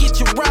play, we get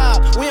you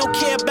robbed. We don't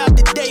care about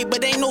the day,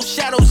 but ain't no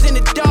shadows in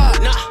the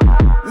dark.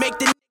 Nah, make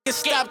the niggas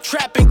stop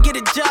trapping, get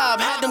a job.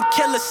 Had them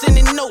killers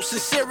sending notes,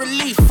 sincere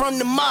relief from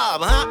the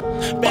mob,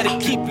 huh? Better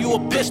keep you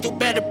a pistol,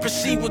 better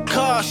proceed with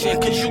caution.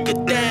 Cause you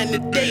could die in the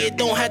day, it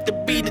don't have to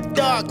be the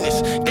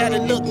darkness.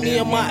 Gotta look me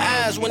in my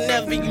eyes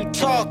whenever you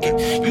talking.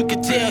 You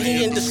can tell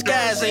he in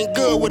disguise, ain't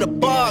good with a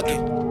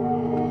bargain.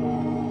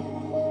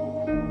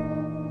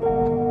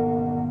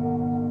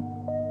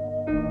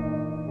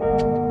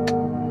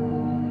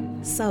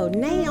 So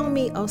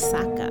Naomi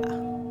Osaka,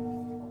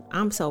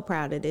 I'm so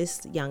proud of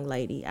this young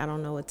lady. I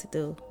don't know what to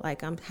do.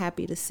 Like, I'm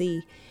happy to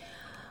see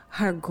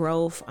her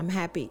growth. I'm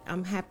happy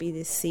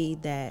to see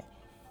that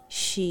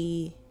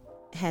she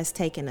has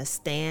taken a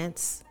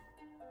stance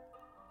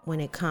when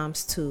it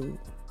comes to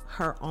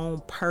her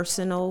own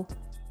personal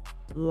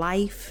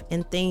life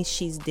and things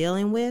she's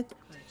dealing with.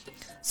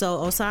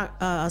 So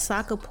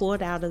Osaka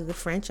pulled out of the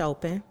French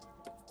Open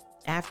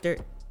after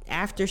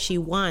she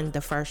won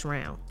the first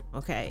round.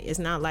 Okay, it's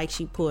not like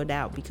she pulled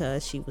out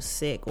because she was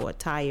sick or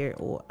tired,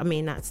 or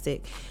not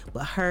sick,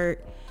 but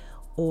hurt,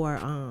 or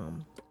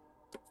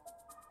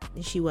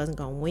she wasn't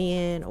gonna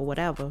win or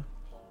whatever.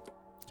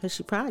 Because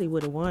she probably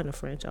would have won the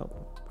French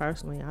Open,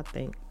 personally, I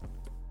think.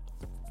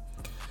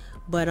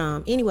 But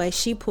anyway,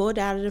 she pulled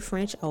out of the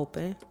French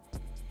Open,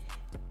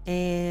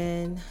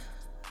 and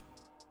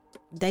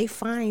they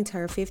fined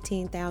her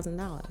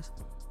 $15,000,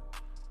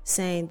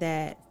 saying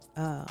that.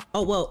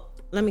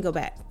 Let me go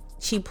back.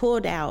 She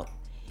pulled out,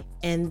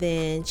 and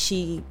then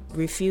she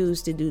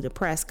refused to do the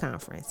press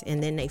conference,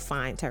 and then they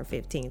fined her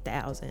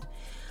 $15,000,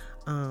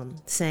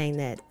 saying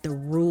that the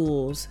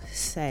rules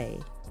say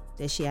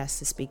that she has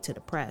to speak to the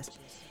press.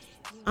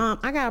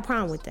 I got a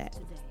problem with that,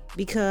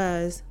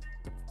 because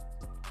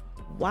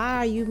why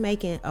are you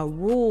making a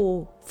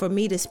rule for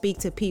me to speak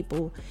to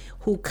people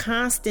who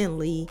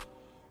constantly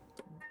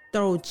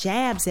throw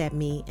jabs at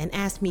me and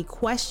ask me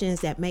questions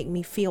that make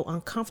me feel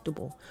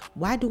uncomfortable?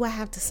 Why do I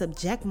have to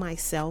subject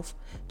myself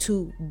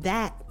to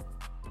that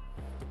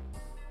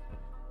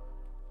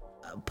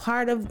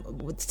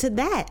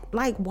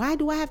Like, why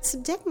do I have to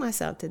subject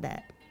myself to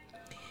that?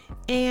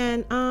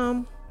 And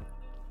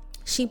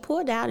she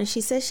pulled out, and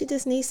she said she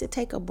just needs to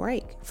take a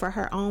break for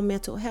her own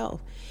mental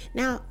health.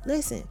 Now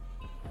listen,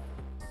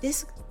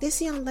 this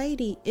young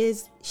lady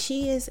is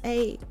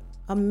a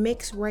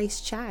mixed race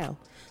child,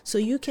 so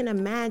you can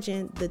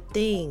imagine the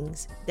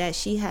things that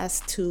she has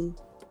to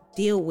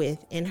deal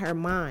with in her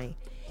mind,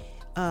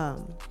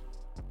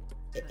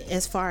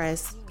 as far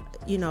as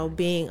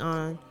being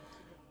on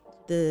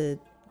the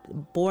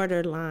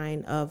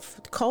borderline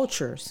of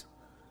cultures.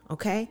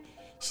 Okay,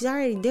 she's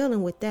already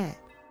dealing with that,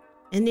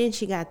 and then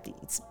she got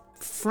these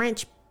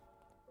French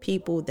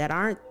people that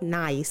aren't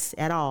nice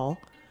at all,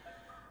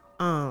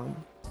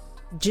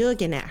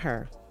 jugging at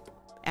her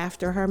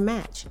after her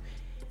match.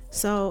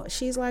 So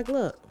she's like,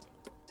 look,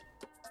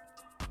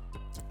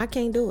 I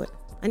can't do it.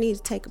 I need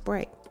to take a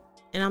break.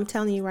 And I'm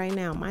telling you right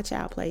now, my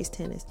child plays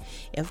tennis.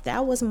 If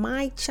that was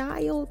my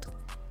child,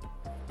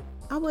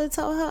 I would have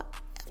told her,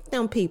 F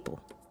them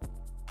people.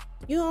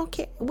 You don't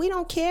care. We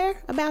don't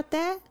care about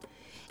that.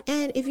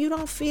 And if you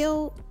don't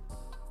feel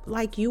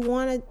like you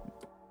want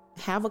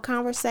to have a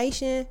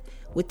conversation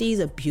with these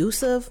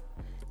abusive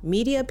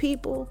media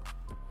people,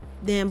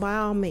 then by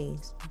all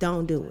means,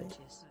 don't do it.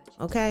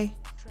 Okay?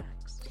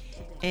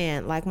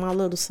 And like my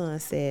little son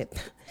said,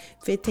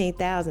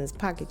 15,000 is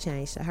pocket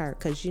change to her,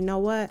 because you know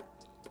what?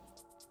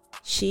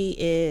 She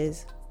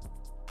is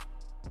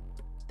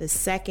the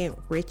second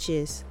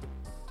richest,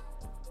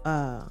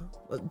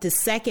 the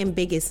second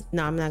biggest.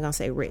 No, I'm not gonna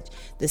say rich.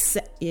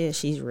 Yeah,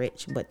 she's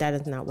rich, but that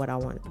is not what I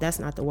want. That's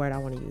not the word I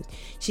want to use.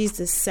 She's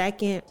the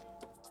second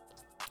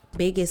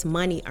biggest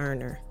money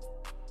earner.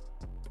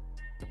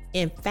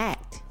 In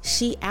fact,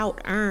 she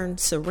out-earned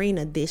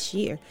Serena this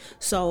year.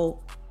 So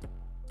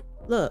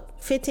look,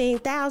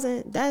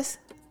 15,000, that's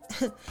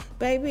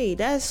baby,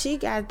 she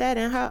got that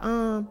in her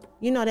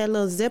that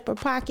little zipper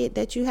pocket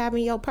that you have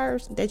in your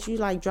purse, that you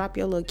like drop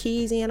your little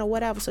keys in or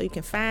whatever, so you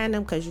can find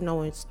them, because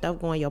when stuff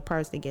go in your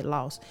purse, they get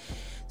lost,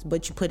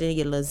 but you put it in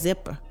your little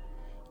zipper.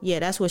 Yeah,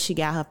 that's where she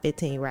got her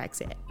 15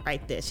 racks at,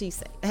 right there. She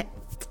said, hey,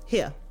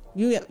 here,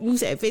 you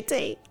said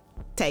 15,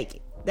 take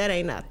it. That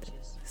ain't nothing.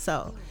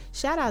 So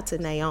shout out to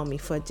Naomi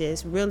for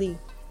just really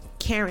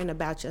caring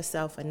about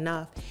yourself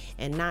enough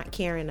and not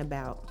caring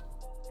about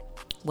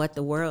what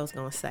the world's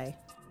gonna say.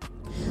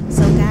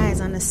 So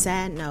guys, on a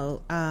sad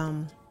note,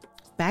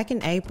 back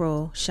in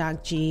April,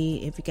 Shock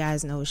G, if you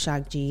guys know who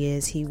Shock G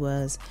is, he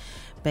was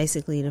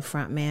basically the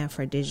front man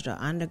for Digital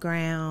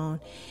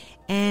Underground,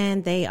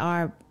 and they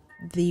are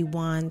the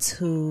ones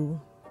who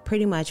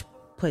pretty much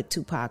put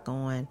Tupac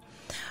on.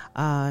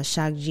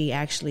 Shock G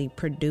actually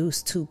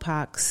produced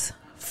Tupac's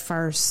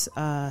first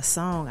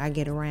song, I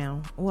Get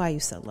Around. Oh, I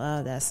used to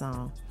love that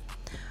song.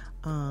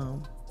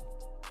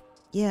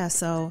 yeah,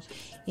 so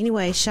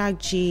anyway, Shock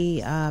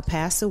G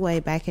passed away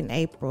back in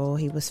April.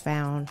 He was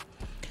found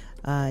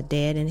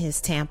dead in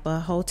his Tampa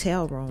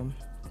hotel room.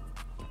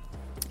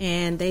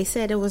 And they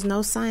said there was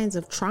no signs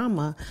of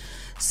trauma.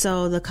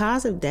 So the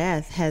cause of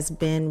death has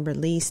been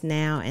released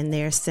now, and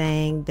they're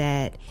saying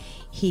that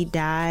he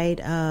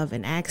died of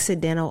an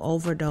accidental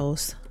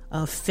overdose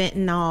of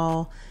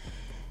fentanyl,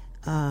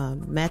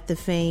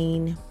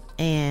 methamphetamine,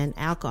 and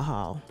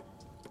alcohol.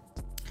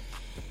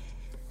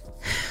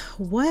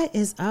 What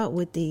is up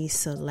with these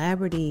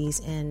celebrities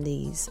and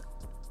these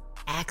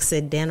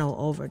accidental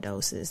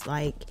overdoses?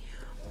 Like,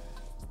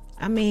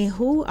 I mean,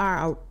 who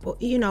are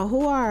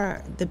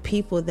the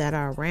people that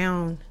are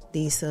around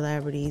these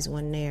celebrities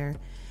when they're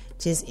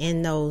just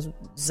in those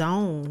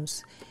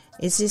zones?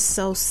 It's just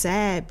so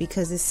sad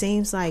because it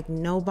seems like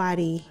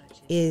nobody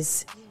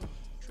is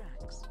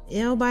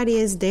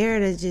there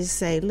to just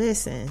say,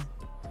 listen,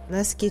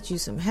 let's get you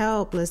some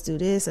help. Let's do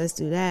this. Let's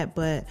do that.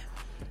 But,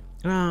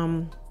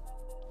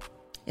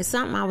 it's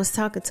something I was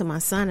talking to my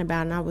son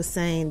about, and I was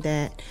saying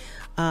that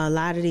a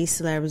lot of these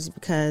celebrities,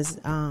 because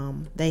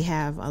they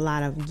have a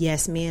lot of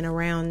yes men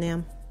around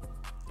them,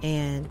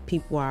 and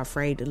people are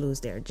afraid to lose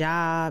their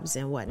jobs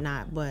and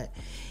whatnot. But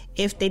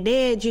if they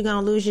did, you're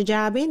going to lose your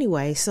job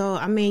anyway. So,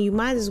 I mean, you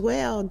might as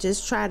well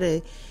just try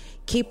to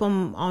keep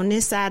them on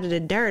this side of the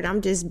dirt.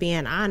 I'm just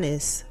being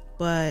honest.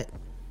 But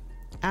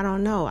I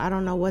don't know. I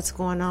don't know what's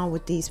going on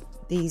with these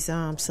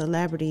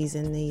celebrities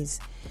and these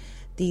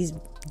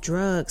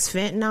drugs,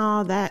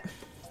 fentanyl, that,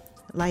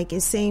 like,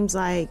 it seems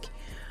like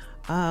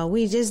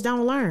we just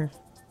don't learn.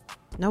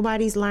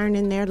 Nobody's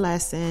learning their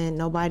lesson.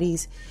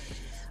 Nobody's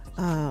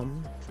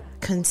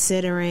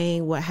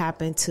considering what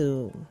happened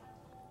to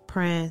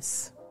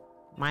Prince,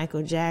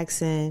 Michael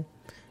Jackson,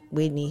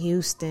 Whitney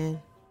Houston,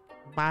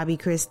 Bobby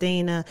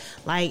Christina.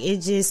 Like, it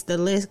just, the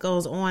list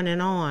goes on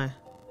and on.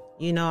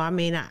 You know, I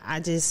mean, I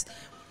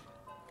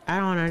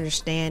don't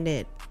understand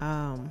it.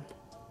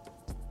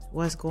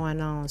 What's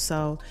going on?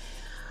 So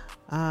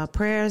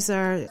prayers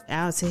are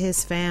out to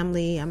his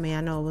family. I mean,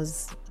 I know it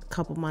was a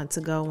couple months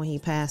ago when he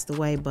passed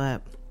away,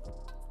 but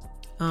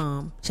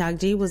Shock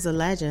G was a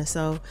legend,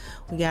 so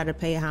we got to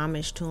pay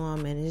homage to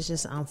him, and it's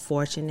just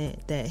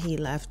unfortunate that he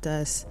left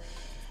us,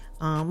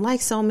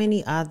 like so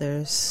many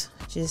others,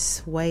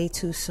 just way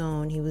too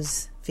soon. He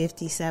was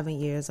 57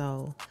 years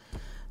old,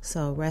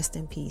 so rest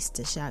in peace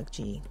to Shock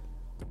G.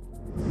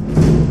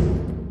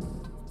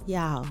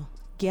 Y'all,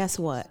 guess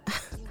what?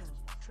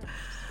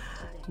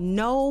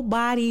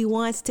 Nobody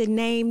wants to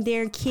name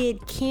their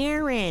kid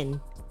Karen.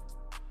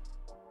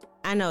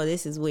 I know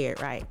this is weird,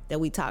 right?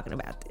 That we talking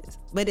about this,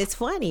 but it's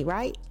funny,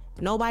 right?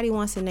 Nobody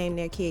wants to name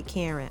their kid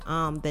Karen.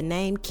 The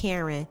name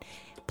Karen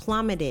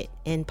plummeted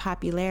in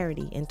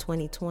popularity in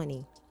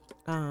 2020,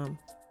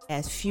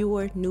 as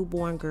fewer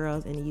newborn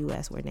girls in the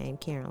U.S. were named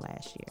Karen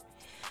last year.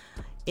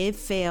 It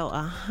fell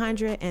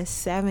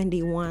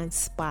 171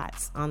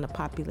 spots on the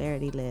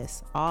popularity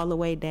list, all the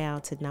way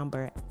down to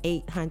number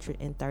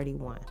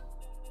 831.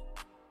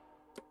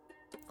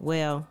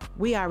 Well,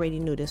 we already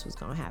knew this was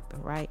going to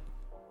happen, right?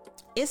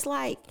 It's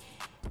like,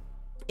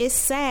 it's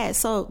sad.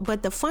 So,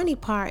 but the funny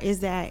part is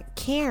that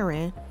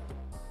Karen,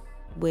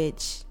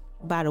 which,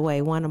 by the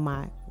way, one of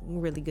my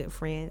really good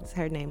friends,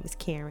 her name is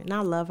Karen, and I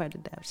love her to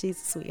death.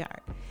 She's a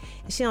sweetheart.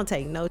 And she don't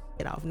take no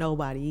shit off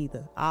nobody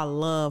either. I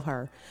love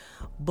her.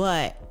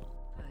 But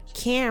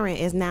Karen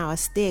is now a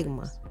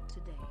stigma.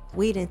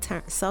 We didn't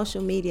turn,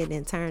 social media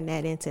didn't turn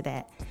that into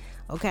that.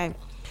 Okay?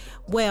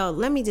 Well,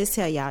 let me just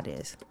tell y'all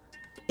this.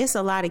 It's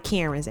a lot of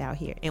Karens out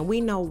here, and we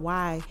know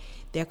why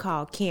they're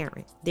called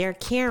Karen. They're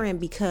Karen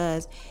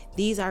because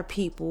these are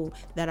people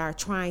that are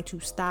trying to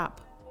stop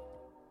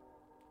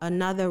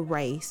another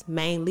race,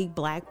 mainly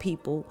black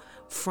people,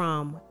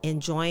 from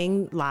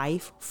enjoying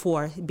life,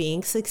 for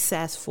being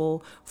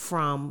successful,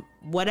 from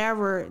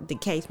whatever the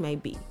case may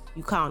be.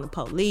 You calling the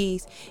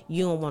police,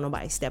 you don't want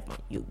nobody step on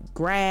your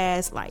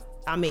grass. Like,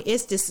 I mean,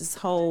 it's just this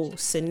whole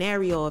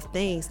scenario of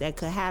things that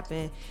could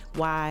happen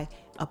why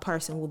a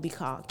person will be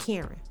called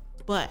Karen.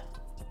 But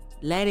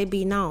let it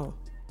be known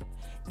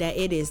that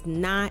it is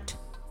not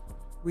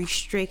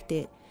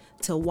restricted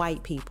to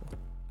white people,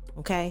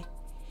 okay?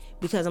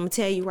 Because I'm going to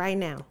tell you right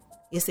now,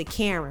 it's a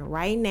Karen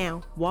right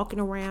now walking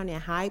around in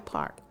Hyde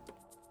Park.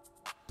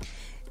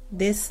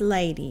 This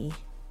lady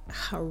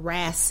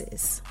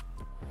harasses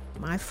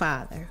my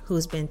father,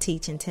 who's been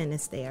teaching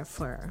tennis there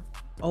for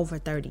over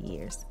 30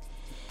 years.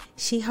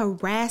 She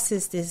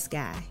harasses this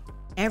guy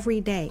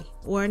every day,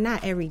 or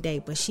not every day,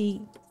 but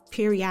she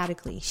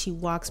periodically, she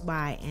walks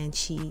by and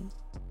she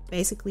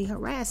basically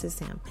harasses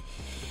him.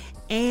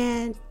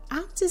 And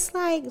I'm just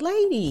like,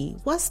 lady,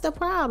 what's the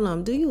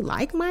problem? Do you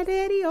like my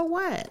daddy or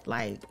what?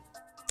 Like,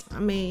 I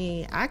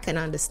mean, I can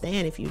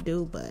understand if you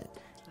do, but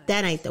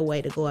that ain't the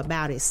way to go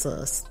about it,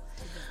 sus.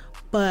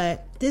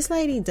 But this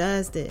lady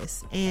does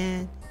this,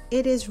 and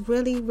it is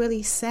really,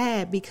 really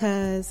sad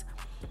because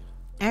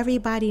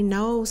everybody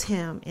knows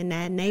him in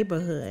that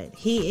neighborhood.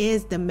 He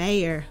is the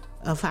mayor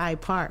of Hyde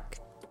Park.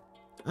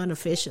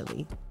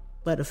 Unofficially,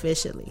 but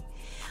officially.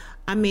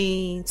 I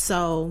mean,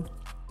 so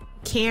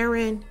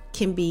Karen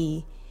can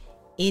be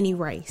any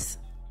race.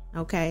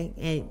 Okay.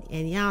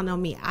 And y'all know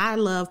me. I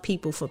love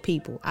people for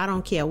people. I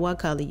don't care what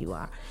color you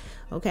are.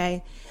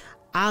 Okay.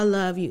 I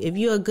love you. If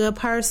you're a good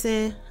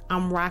person,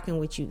 I'm rocking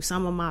with you.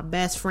 Some of my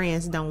best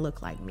friends don't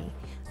look like me.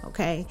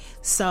 Okay.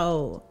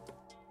 So,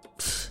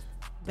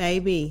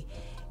 baby,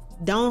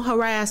 don't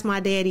harass my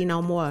daddy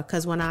no more.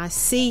 Because when I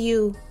see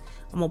you,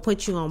 I'm going to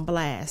put you on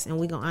blast. And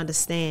we're going to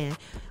understand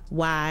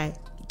why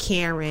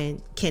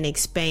Karen can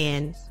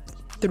expand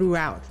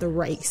throughout the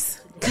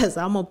race. Because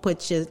I'm going to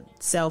put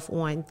yourself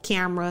on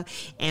camera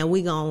and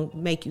we're going to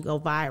make you go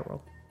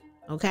viral.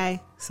 Okay?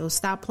 So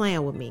stop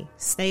playing with me.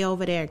 Stay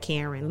over there,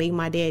 Karen. Leave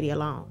my daddy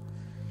alone.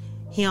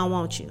 He don't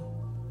want you.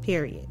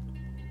 Period.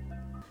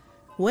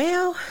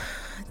 Well,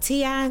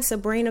 T.I. and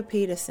Sabrina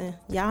Peterson,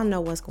 y'all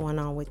know what's going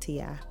on with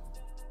T.I.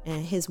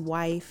 And his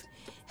wife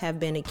have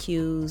been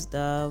accused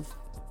of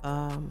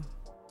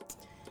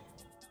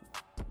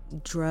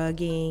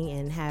drugging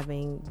and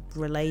having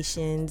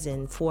relations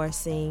and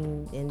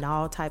forcing and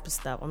all type of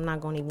stuff. I'm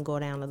not going to even go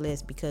down the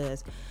list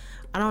because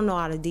I don't know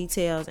all the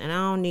details, and I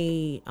don't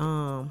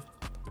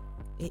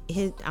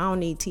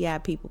need T.I.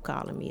 people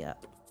calling me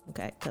up,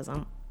 okay? Because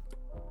I'm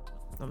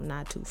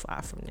not too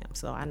far from them,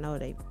 so I know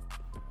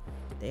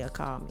they'll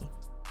call me.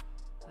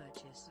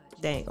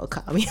 They ain't gonna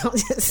call me. I'm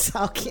just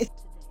talking.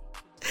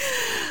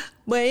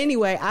 But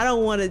anyway, I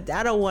don't want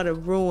to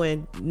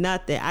ruin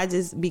nothing.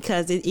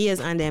 Because it is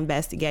under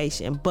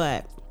investigation.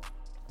 But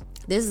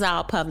this is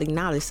all public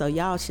knowledge, so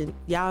y'all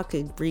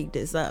could read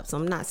this up. So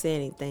I'm not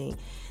saying anything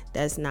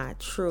that's not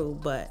true.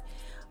 But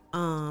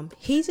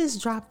he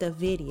just dropped a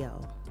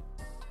video,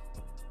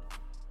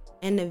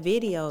 and the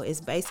video is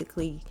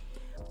basically,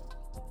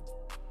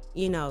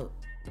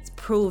 it's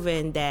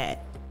proven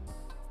that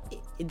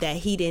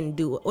he didn't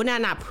do it. Well,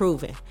 not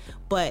proven,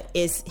 but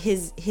it's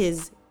his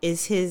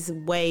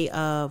way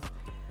of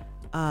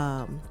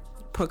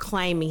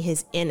proclaiming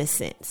his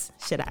innocence,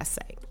 should I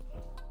say.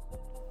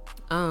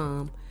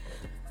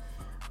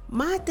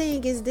 My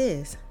thing is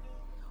this: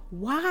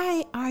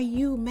 why are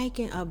you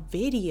making a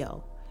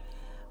video?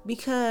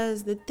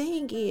 Because the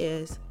thing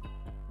is,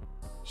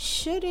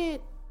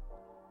 shouldn't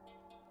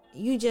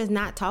you just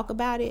not talk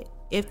about it?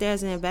 If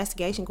there's an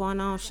investigation going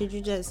on, should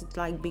you just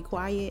be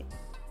quiet?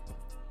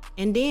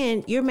 And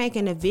then you're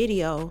making a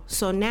video,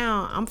 so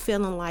now I'm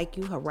feeling like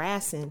you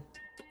harassing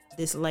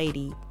this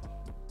lady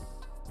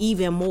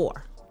even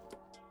more.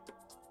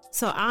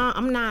 So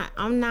I'm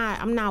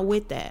not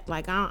with that.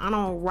 I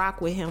don't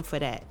rock with him for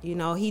that.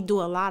 He do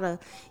a lot of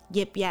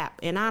yip yap,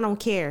 and I don't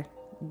care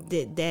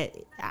that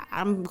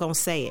I'm gonna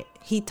say it.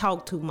 He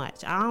talk too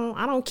much.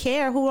 I don't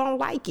care who don't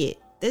like it.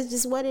 That's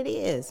just what it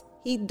is.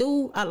 He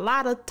do a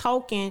lot of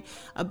talking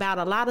about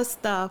a lot of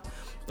stuff,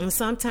 and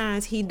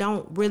sometimes he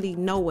don't really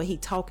know what he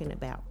talking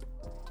about.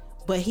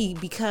 But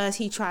because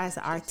he tries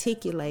to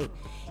articulate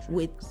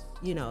with,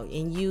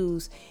 and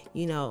use,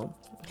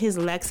 his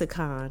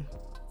lexicon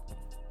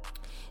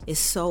is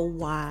so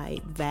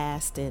wide,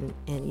 vast, and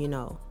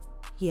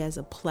he has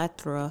a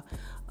plethora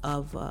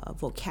of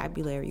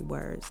vocabulary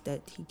words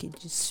that he can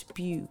just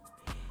spew.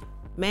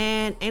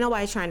 Man, ain't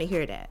nobody trying to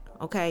hear that.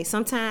 Okay,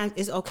 sometimes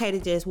it's okay to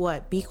just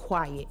be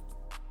quiet.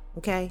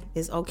 Okay,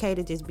 it's okay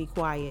to just be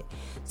quiet.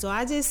 So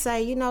I just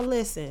say,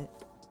 listen,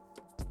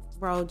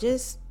 bro,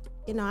 just,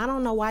 I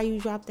don't know why you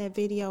dropped that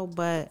video,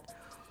 but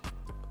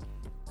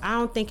I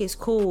don't think it's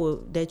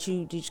cool that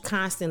you just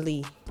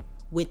constantly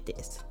with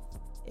this.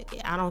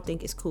 I don't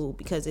think it's cool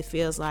because it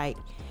feels like,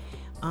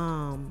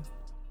 I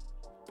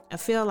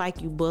feel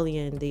like you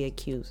bullying the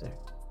accuser.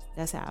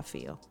 That's how I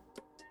feel.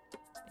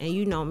 And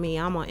you know me,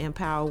 I'm gonna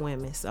empower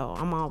women, so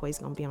I'm always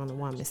gonna be on the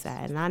woman's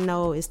side. And I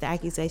know it's the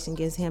accusation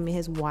against him and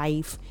his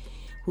wife,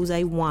 who's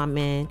a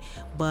woman,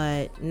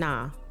 but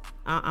nah,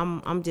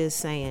 I'm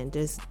just saying,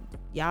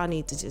 y'all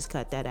need to just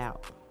cut that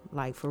out,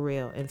 for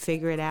real, and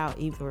figure it out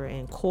either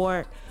in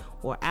court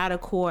or out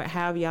of court,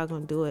 however y'all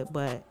gonna do it.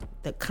 But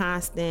the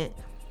constant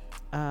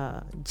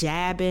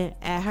jabbing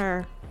at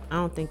her, I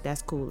don't think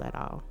that's cool at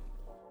all.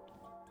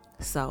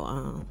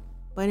 So,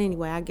 but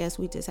anyway, I guess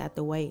we just have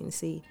to wait and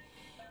see.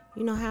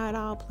 How it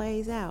all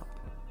plays out.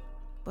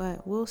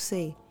 But we'll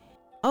see.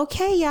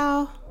 Okay,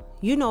 y'all.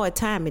 You know what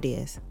time it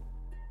is.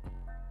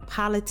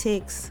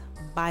 Politics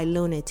by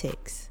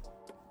lunatics.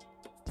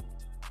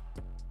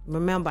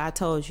 Remember, I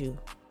told you,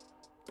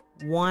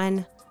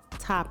 one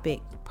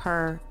topic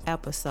per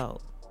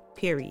episode.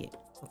 Period.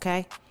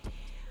 Okay?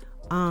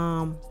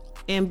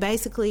 And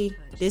basically,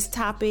 this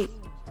topic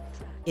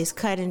is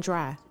cut and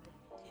dry.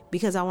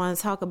 Because I want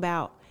to talk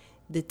about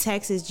the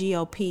Texas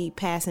GOP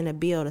passing a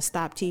bill to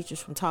stop teachers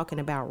from talking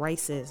about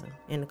racism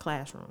in the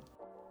classroom.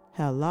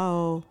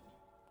 Hello?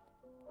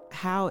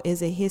 How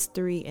is a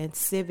history and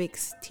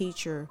civics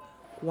teacher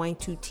going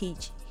to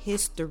teach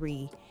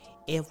history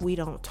if we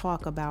don't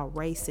talk about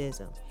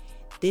racism?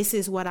 This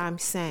is what I'm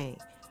saying.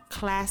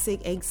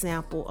 Classic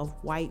example of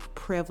white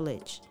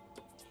privilege.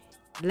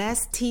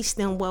 Let's teach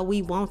them what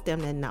we want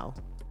them to know.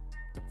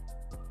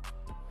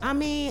 I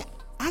mean,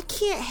 I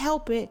can't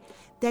help it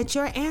that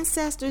your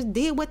ancestors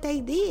did what they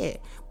did.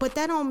 But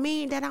that don't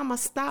mean that I'm gonna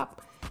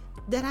stop,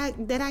 that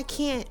I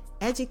can't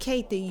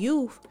educate the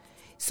youth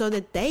so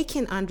that they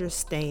can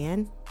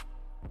understand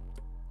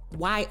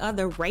why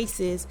other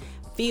races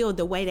feel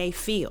the way they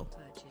feel.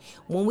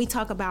 When we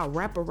talk about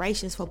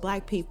reparations for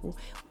black people,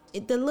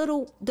 the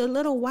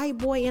little white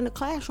boy in the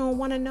classroom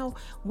want to know,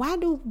 why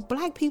do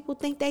black people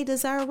think they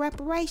deserve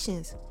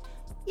reparations?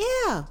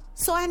 Yeah,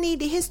 so I need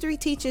the history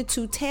teacher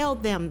to tell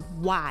them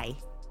why.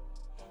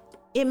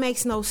 It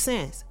makes no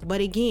sense.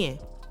 But again,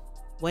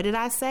 what did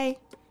I say?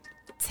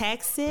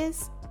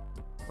 Texas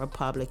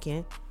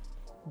Republican,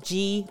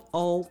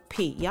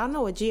 GOP. Y'all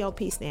know what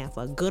GOP stands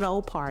for? Good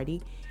old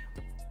party.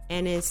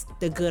 And it's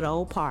the good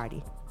old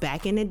party.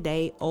 Back in the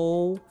day,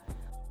 old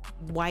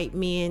white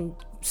men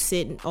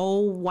sitting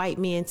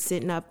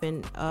up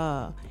in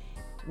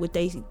with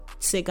their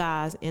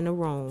cigars in a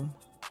room,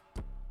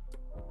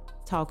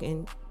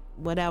 talking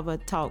whatever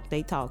talk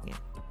they talking.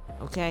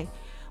 Okay,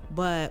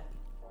 but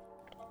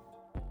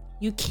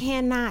you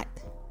cannot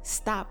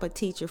stop a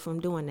teacher from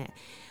doing that.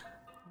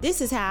 This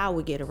is how I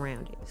would get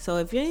around it. So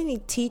if you're any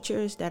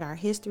teachers that are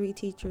history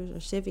teachers or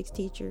civics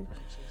teachers,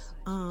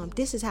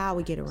 this is how I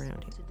would get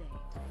around it.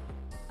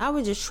 I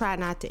would just try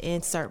not to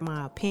insert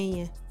my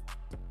opinion,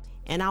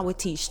 and I would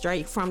teach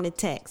straight from the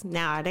text.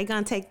 Now, are they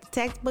going to take the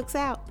textbooks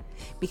out?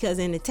 Because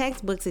in the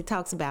textbooks, it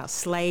talks about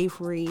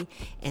slavery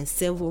and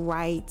civil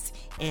rights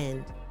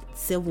and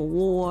civil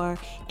war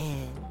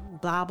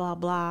and blah, blah,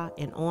 blah,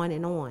 and on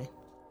and on.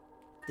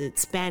 The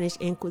Spanish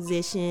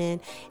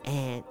Inquisition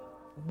and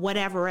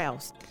whatever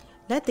else.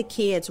 Let the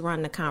kids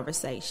run the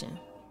conversation,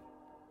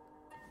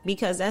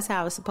 because that's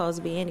how it's supposed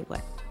to be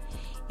anyway.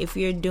 If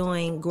you're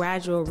doing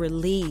gradual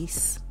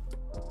release,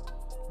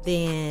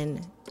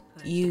 then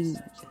you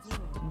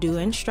do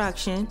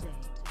instruction,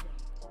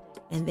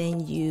 and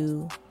then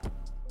you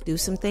do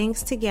some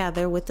things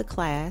together with the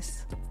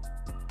class,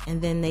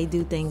 and then they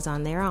do things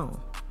on their own,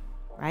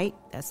 right?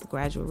 That's the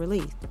gradual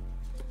release.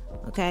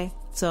 Okay,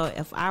 so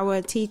if I were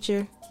a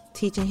teacher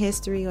teaching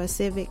history or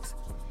civics,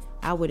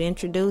 I would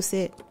introduce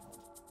it,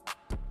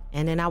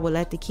 and then I would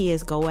let the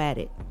kids go at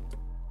it.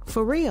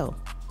 For real.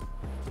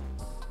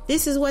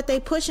 This is what they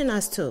pushing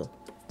us to.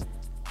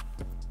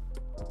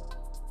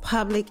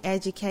 Public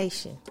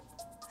education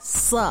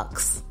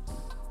sucks.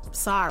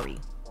 Sorry.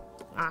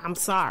 I'm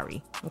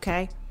sorry,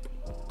 okay?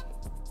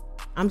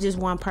 I'm just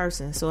one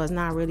person, so it's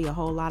not really a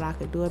whole lot I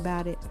could do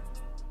about it.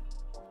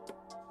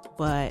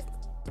 But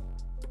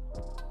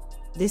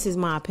this is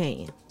my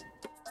opinion,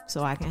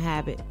 so I can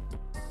have it,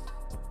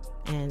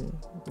 and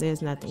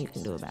there's nothing you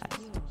can do about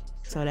it.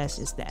 So that's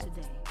just that.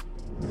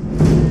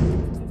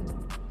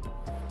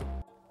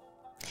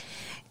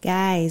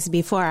 Guys,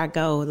 before I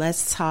go,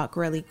 let's talk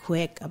really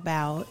quick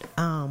about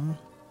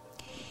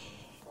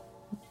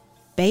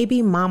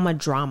baby mama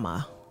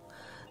drama.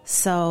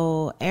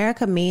 So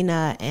Erica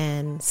Mena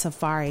and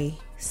Safari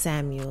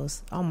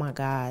Samuels, oh my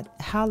God,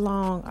 how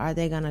long are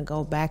they gonna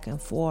go back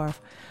and forth,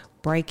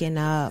 breaking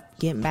up,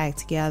 getting back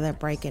together,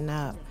 breaking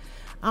up?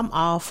 I'm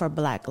all for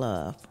black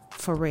love,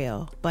 for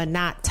real, but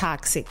not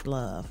toxic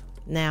love.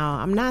 Now,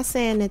 I'm not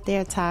saying that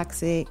they're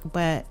toxic,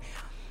 but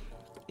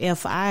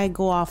if I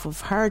go off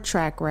of her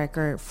track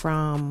record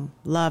from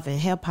Love and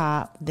Hip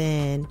Hop,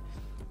 then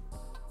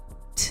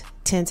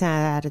 10 times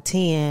out of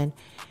 10,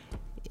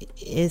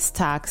 it's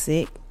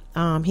toxic.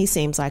 He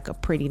seems like a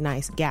pretty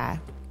nice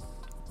guy.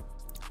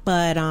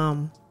 But,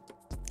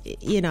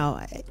 you know,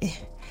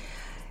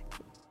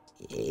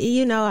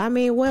 I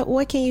mean,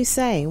 what can you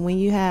say when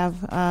you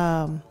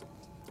have,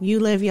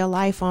 you live your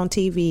life on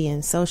TV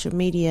and social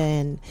media,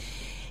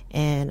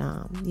 and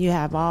you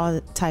have all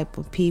the type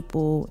of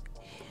people,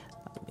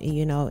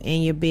 you know,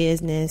 in your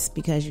business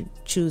because you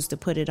choose to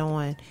put it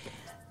on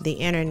the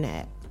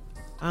internet.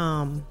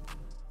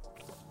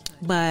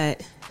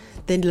 But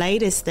the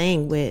latest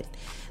thing with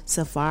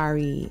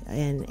Safari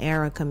and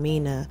Erica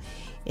Mena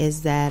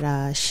is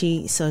that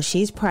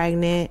she's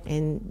pregnant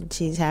and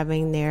she's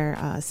having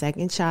their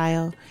second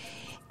child,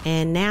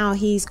 and now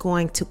he's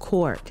going to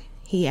court.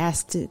 He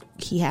has to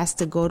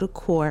go to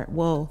court.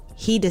 Well,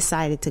 he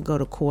decided to go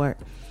to court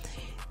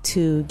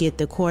to get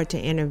the court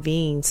to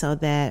intervene so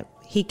that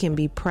he can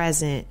be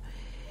present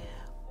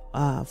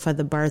for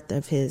the birth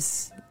of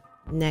his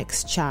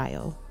next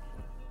child.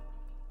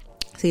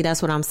 See,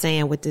 that's what I'm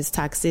saying with this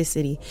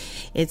toxicity.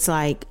 It's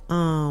like,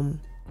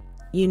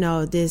 you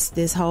know,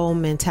 this whole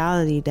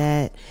mentality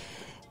that,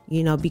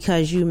 you know,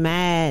 because you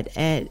mad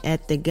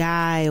at the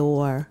guy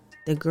or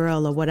the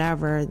girl or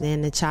whatever,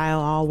 then the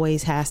child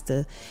always has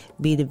to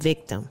be the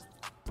victim.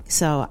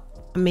 So,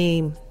 I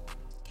mean,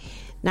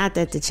 not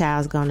that the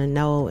child's gonna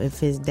know if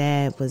his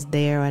dad was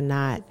there or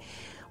not,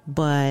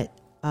 but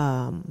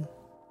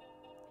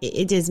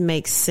it just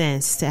makes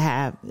sense to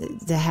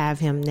have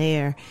him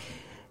there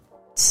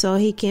so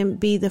he can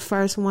be the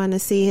first one to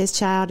see his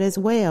child as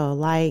well.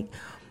 Like,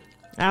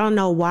 I don't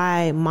know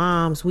why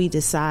moms, we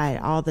decide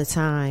all the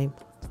time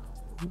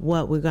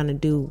what we're gonna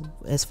do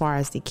as far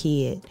as the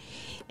kid,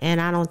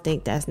 and I don't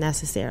think that's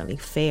necessarily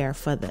fair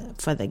for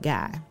the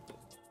guy.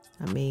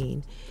 I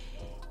mean,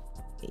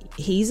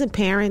 he's a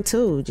parent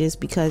too, just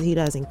because he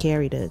doesn't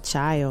carry the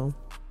child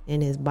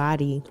in his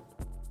body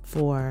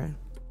for,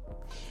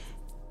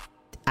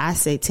 I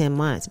say 10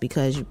 months,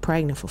 because you're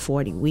pregnant for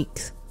 40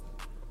 weeks.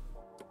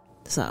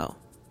 So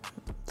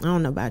I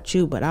don't know about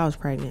you, but I was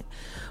pregnant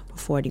for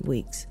 40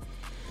 weeks.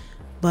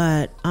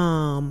 But,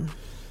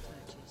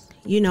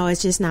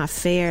 it's just not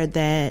fair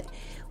that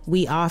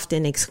we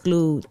often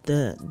exclude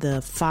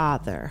the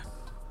father,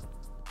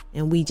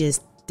 and we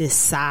just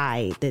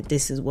decide that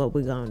this is what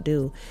we're going to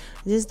do.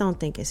 I just don't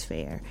think it's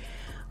fair.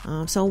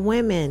 So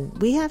women,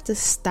 we have to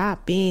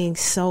stop being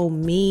so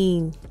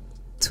mean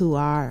to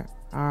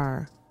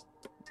our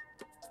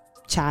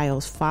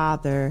child's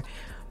father,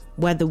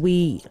 whether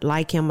we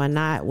like him or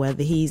not,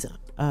 whether he's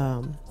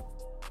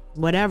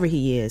whatever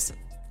he is.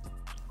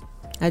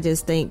 I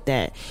just think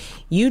that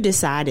you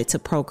decided to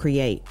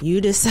procreate. You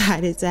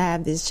decided to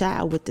have this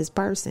child with this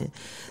person.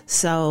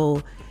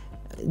 So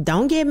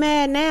don't get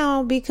mad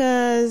now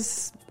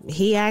because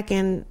he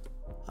acting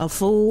a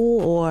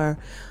fool, or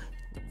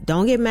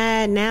don't get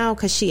mad now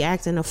because she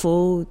acting a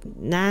fool.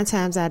 9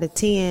 times out of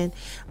 10,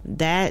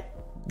 that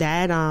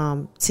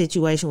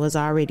situation was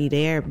already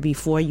there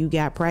before you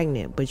got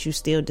pregnant, but you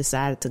still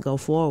decided to go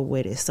forward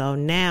with it. So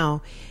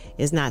now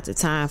is not the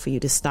time for you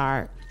to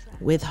start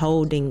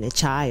withholding the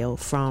child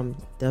from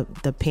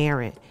the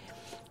parent.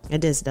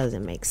 It just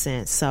doesn't make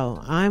sense. So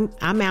I'm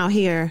out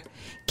here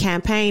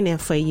campaigning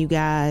for you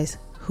guys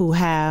who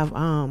have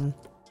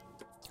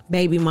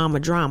baby mama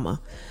drama,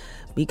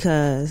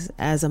 because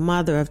as a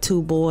mother of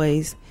 2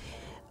 boys,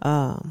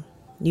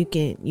 you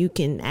can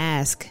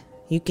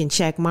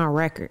check my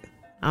record.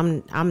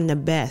 I'm the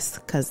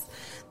best, because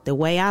the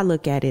way I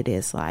look at it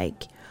is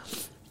like,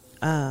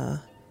 hey,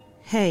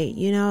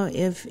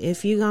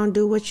 if you're gonna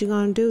do what you're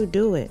gonna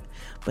do it.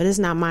 But it's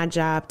not my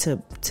job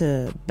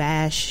to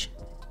bash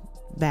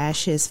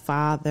his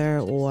father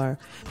or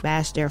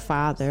bash their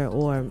father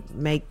or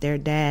make their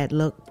dad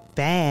look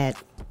bad,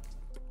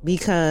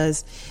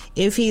 because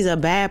if he's a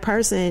bad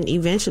person,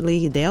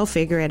 eventually they'll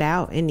figure it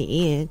out in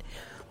the end.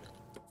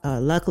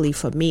 Luckily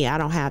for me, I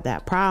don't have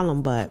that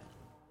problem, but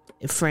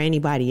for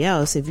anybody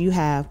else, if you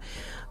have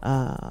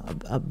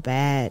a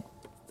bad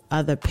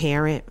other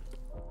parent,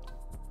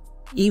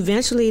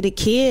 eventually the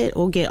kid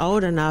will get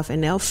old enough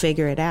and they'll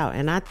figure it out.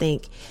 And I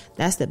think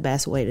that's the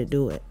best way to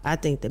do it. I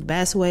think the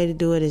best way to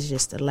do it is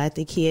just to let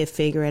the kid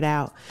figure it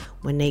out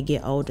when they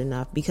get old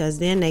enough, because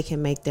then they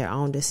can make their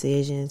own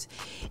decisions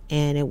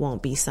and it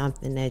won't be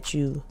something that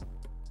you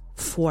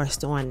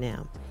forced on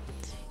them.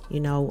 A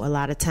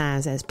lot of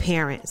times as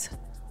parents,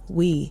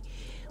 we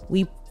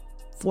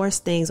force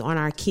things on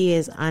our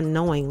kids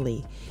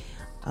unknowingly.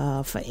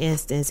 For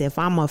instance, if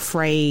I'm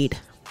afraid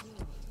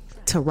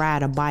to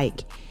ride a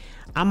bike,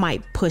 I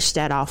might push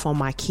that off on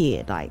my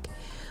kid, like,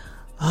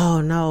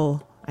 oh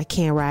no, I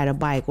can't ride a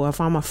bike. Or if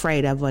I'm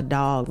afraid of a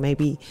dog,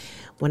 maybe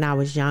when I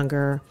was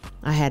younger,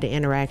 I had an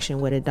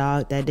interaction with a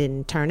dog that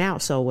didn't turn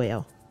out so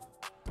well.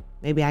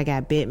 Maybe I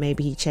got bit,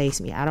 maybe he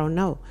chased me, I don't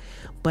know.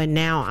 But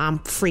now I'm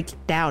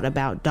freaked out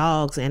about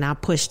dogs and I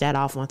push that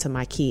off onto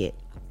my kid.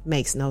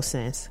 Makes no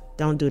sense.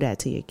 Don't do that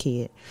to your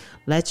kid.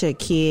 Let your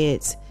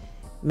kids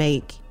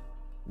make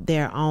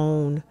their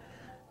own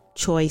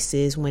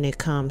choices when it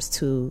comes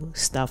to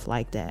stuff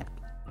like that.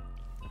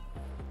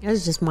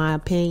 That's just my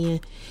opinion,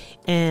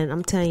 and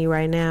I'm telling you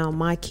right now,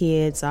 my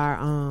kids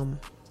are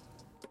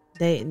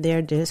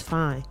they're just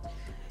fine,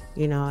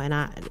 and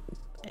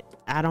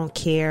I don't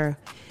care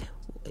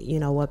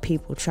what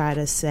people try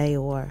to say,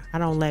 or I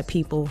don't let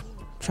people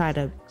try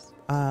to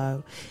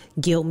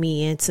guilt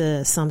me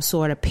into some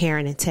sort of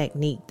parenting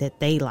technique that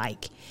they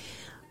like.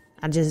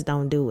 I just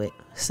don't do it.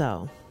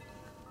 So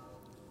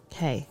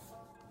hey,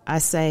 I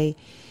say,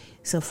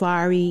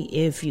 Safari,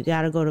 if you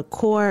got to go to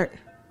court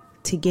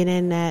to get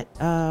in that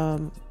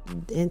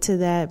into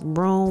that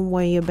room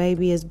where your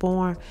baby is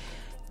born,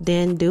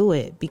 then do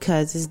it,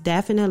 because it's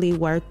definitely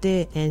worth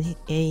it, and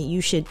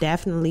you should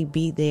definitely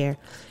be there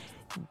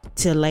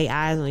to lay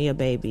eyes on your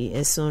baby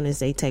as soon as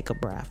they take a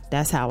breath.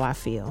 That's how I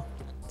feel.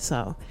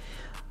 So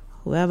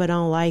whoever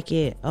don't like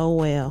it, oh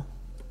well.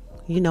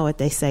 You know what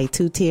they say,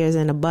 2 tears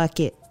in a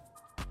bucket.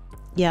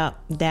 Yep,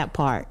 that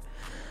part.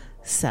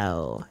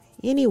 So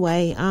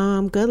anyway,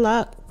 good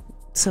luck,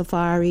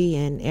 Safari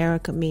and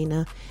Erica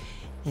Mena,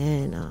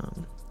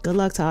 and good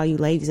luck to all you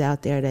ladies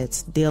out there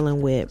that's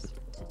dealing with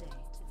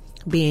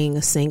being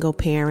a single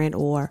parent,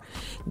 or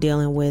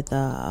dealing with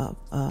a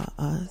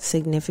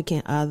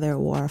significant other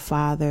or a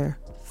father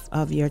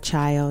of your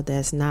child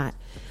that's not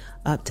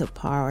up to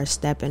par or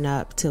stepping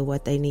up to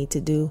what they need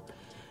to do.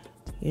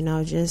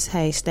 Just,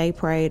 hey, stay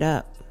prayed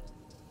up.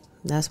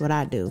 That's what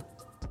I do,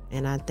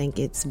 and I think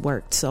it's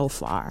worked so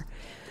far.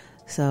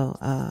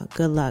 So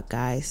good luck,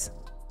 guys.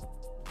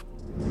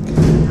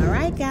 All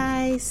right,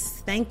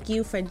 guys, thank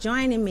you for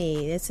joining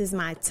me. This is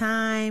my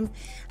time.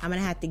 I'm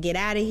gonna have to get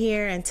out of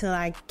here until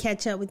I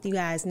catch up with you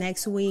guys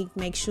next week.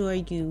 Make sure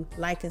you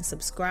like and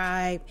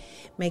subscribe.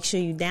 Make sure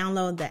you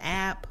download the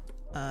app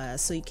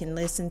so you can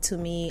listen to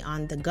me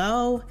on the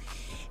go,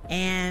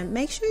 and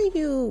make sure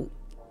you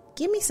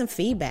give me some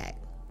feedback.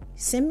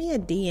 send me a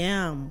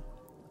DM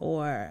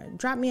or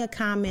drop me a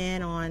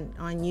comment on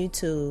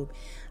YouTube.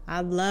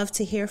 I'd love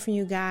to hear from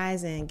you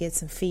guys and get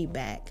some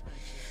feedback.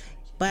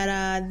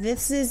 But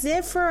this is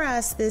it for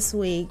us this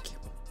week.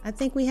 I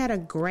think we had a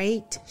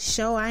great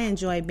show. I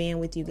enjoyed being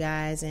with you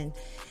guys. And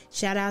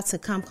shout out to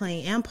Come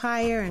Clean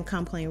Empire and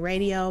Come Clean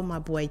Radio. My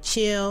boy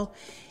Chill.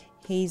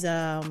 He's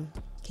out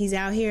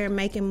here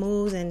making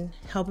moves and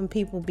helping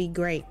people be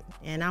great.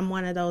 And I'm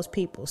one of those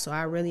people. So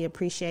I really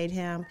appreciate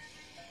him.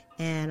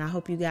 And I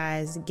hope you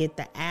guys get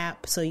the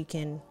app so you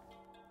can,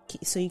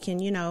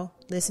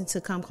 listen to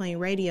Come Clean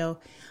Radio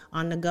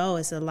on the go.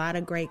 It's a lot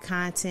of great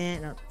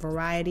content, a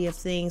variety of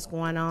things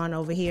going on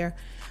over here.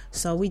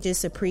 So we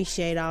just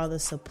appreciate all the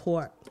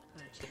support.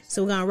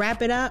 So we're going to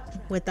wrap it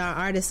up with our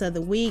artist of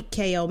the week,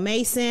 K.O.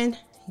 Mason.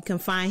 You can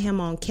find him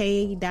on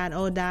k.o.mason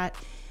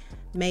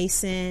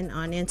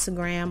on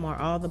Instagram or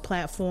all the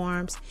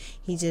platforms.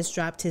 He just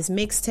dropped his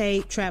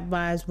mixtape, Trap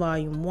Vibes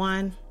Volume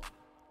 1.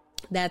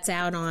 That's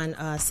out on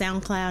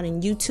SoundCloud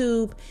and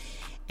YouTube.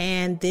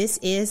 And this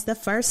is the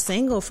first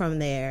single from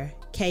there,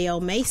 K.O.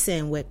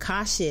 Mason with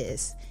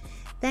Cautious.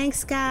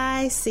 Thanks,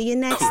 guys. See you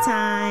next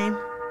time.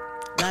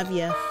 Love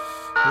ya.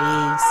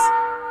 Peace.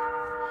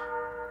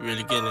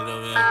 Really getting it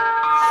over here.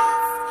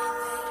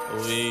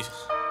 Louise.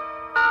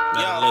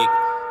 Matt Lake.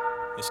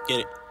 Let's get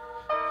it.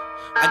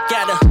 I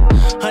got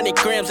 100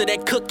 grams of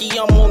that cookie,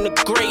 I'm on the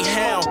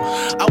Greyhound.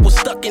 I was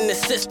stuck in the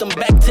system,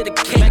 back to the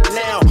cake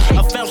now.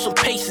 I found some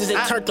patience and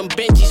turned them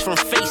Benjis from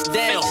face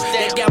down.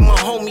 They got my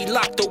homie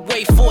locked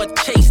away for a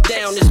chase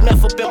down. There's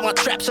meth up in my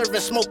trap,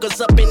 serving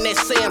smokers up in that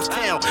Sam's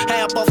Town.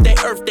 High up off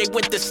that earth, they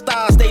with the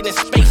stars, they done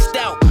spaced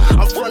out.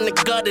 I'm from the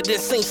gutter, done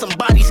seen some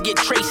bodies get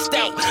traced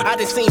out. I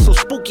done seen some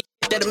spooky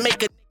that'll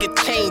make a nigga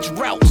change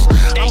routes.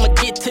 I'ma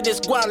get to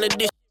this guala,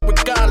 this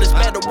regardless,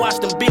 better watch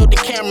them build the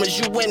cameras.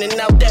 You in and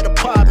out that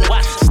apartment.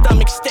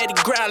 Stomach steady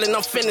growling,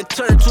 I'm finna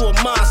turn to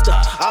a monster.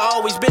 I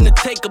always been a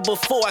taker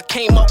before I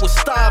came up with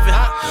starving.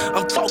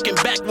 I'm talking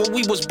back when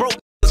we was broke,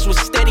 was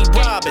steady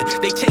robbing.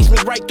 They chased me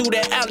right through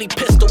that alley,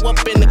 pistol up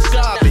in the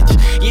garbage.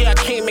 Yeah, I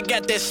came and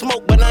got that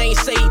smoke, but I ain't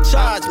say he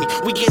charged me.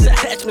 We get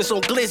attachments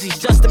on glizzies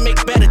just to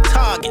make better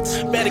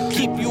targets. Better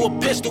keep you a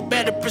pistol,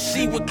 better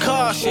proceed with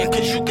caution.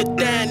 Cause you could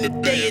die in the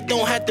day, it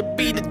don't have to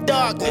be the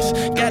darkness.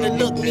 Gotta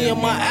look me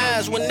in my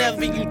eyes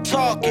whenever you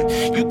talking.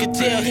 You can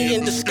tell he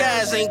in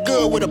disguise, ain't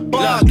good with a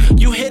bargain.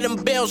 You hear them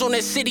bells on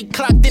that city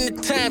clock, then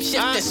the time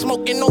shifting.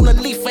 Smoking on the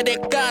leaf of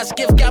that God's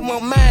gift, got my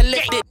mind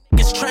lifted.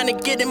 Niggas trying to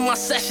get in my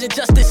session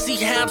just to see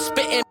how I'm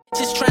spitting.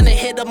 Just trying to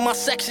hit up my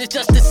section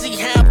just to see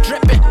how I'm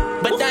dripping.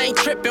 But I ain't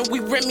tripping, we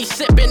Remy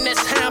sipping,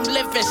 that's how I'm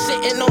living.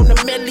 Sitting on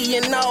 $1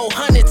 million, all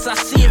hundreds, I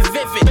see it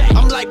vivid.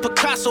 I'm like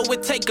Picasso,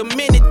 it take a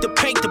minute to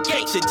paint the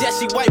picture.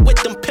 Jesse White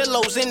with them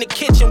pillows in the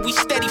kitchen, we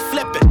steady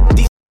flipping.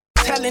 These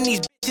telling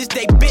these bitches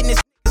they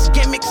business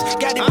gimmicks.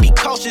 Gotta be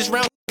cautious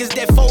round niggas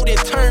that fold and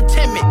turn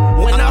timid.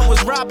 When I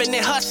was robbing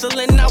and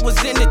hustling, I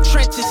was in the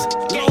trenches.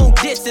 Long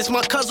distance,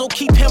 my cousin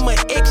keep him an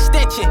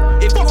extension.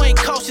 If you ain't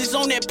cautious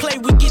on that play,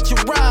 we get you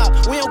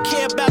robbed. We don't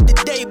care about the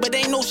day, but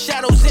ain't no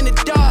shadows in the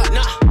dark.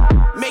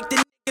 Nah. Make the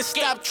niggas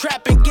stop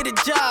trapping, get a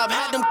job.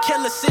 Had them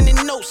killers sending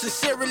notes,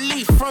 sincere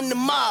relief from the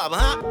mob,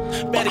 huh?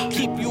 Better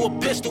keep you a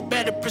pistol,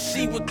 better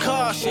proceed with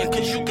caution.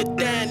 Cause you could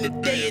die in the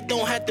day, it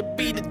don't have to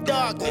be the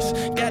darkness.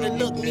 Gotta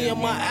look me in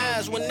my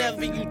eyes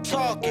whenever you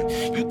talking.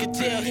 You can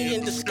tell he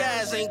in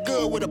disguise, ain't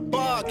good with a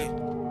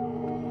bargain.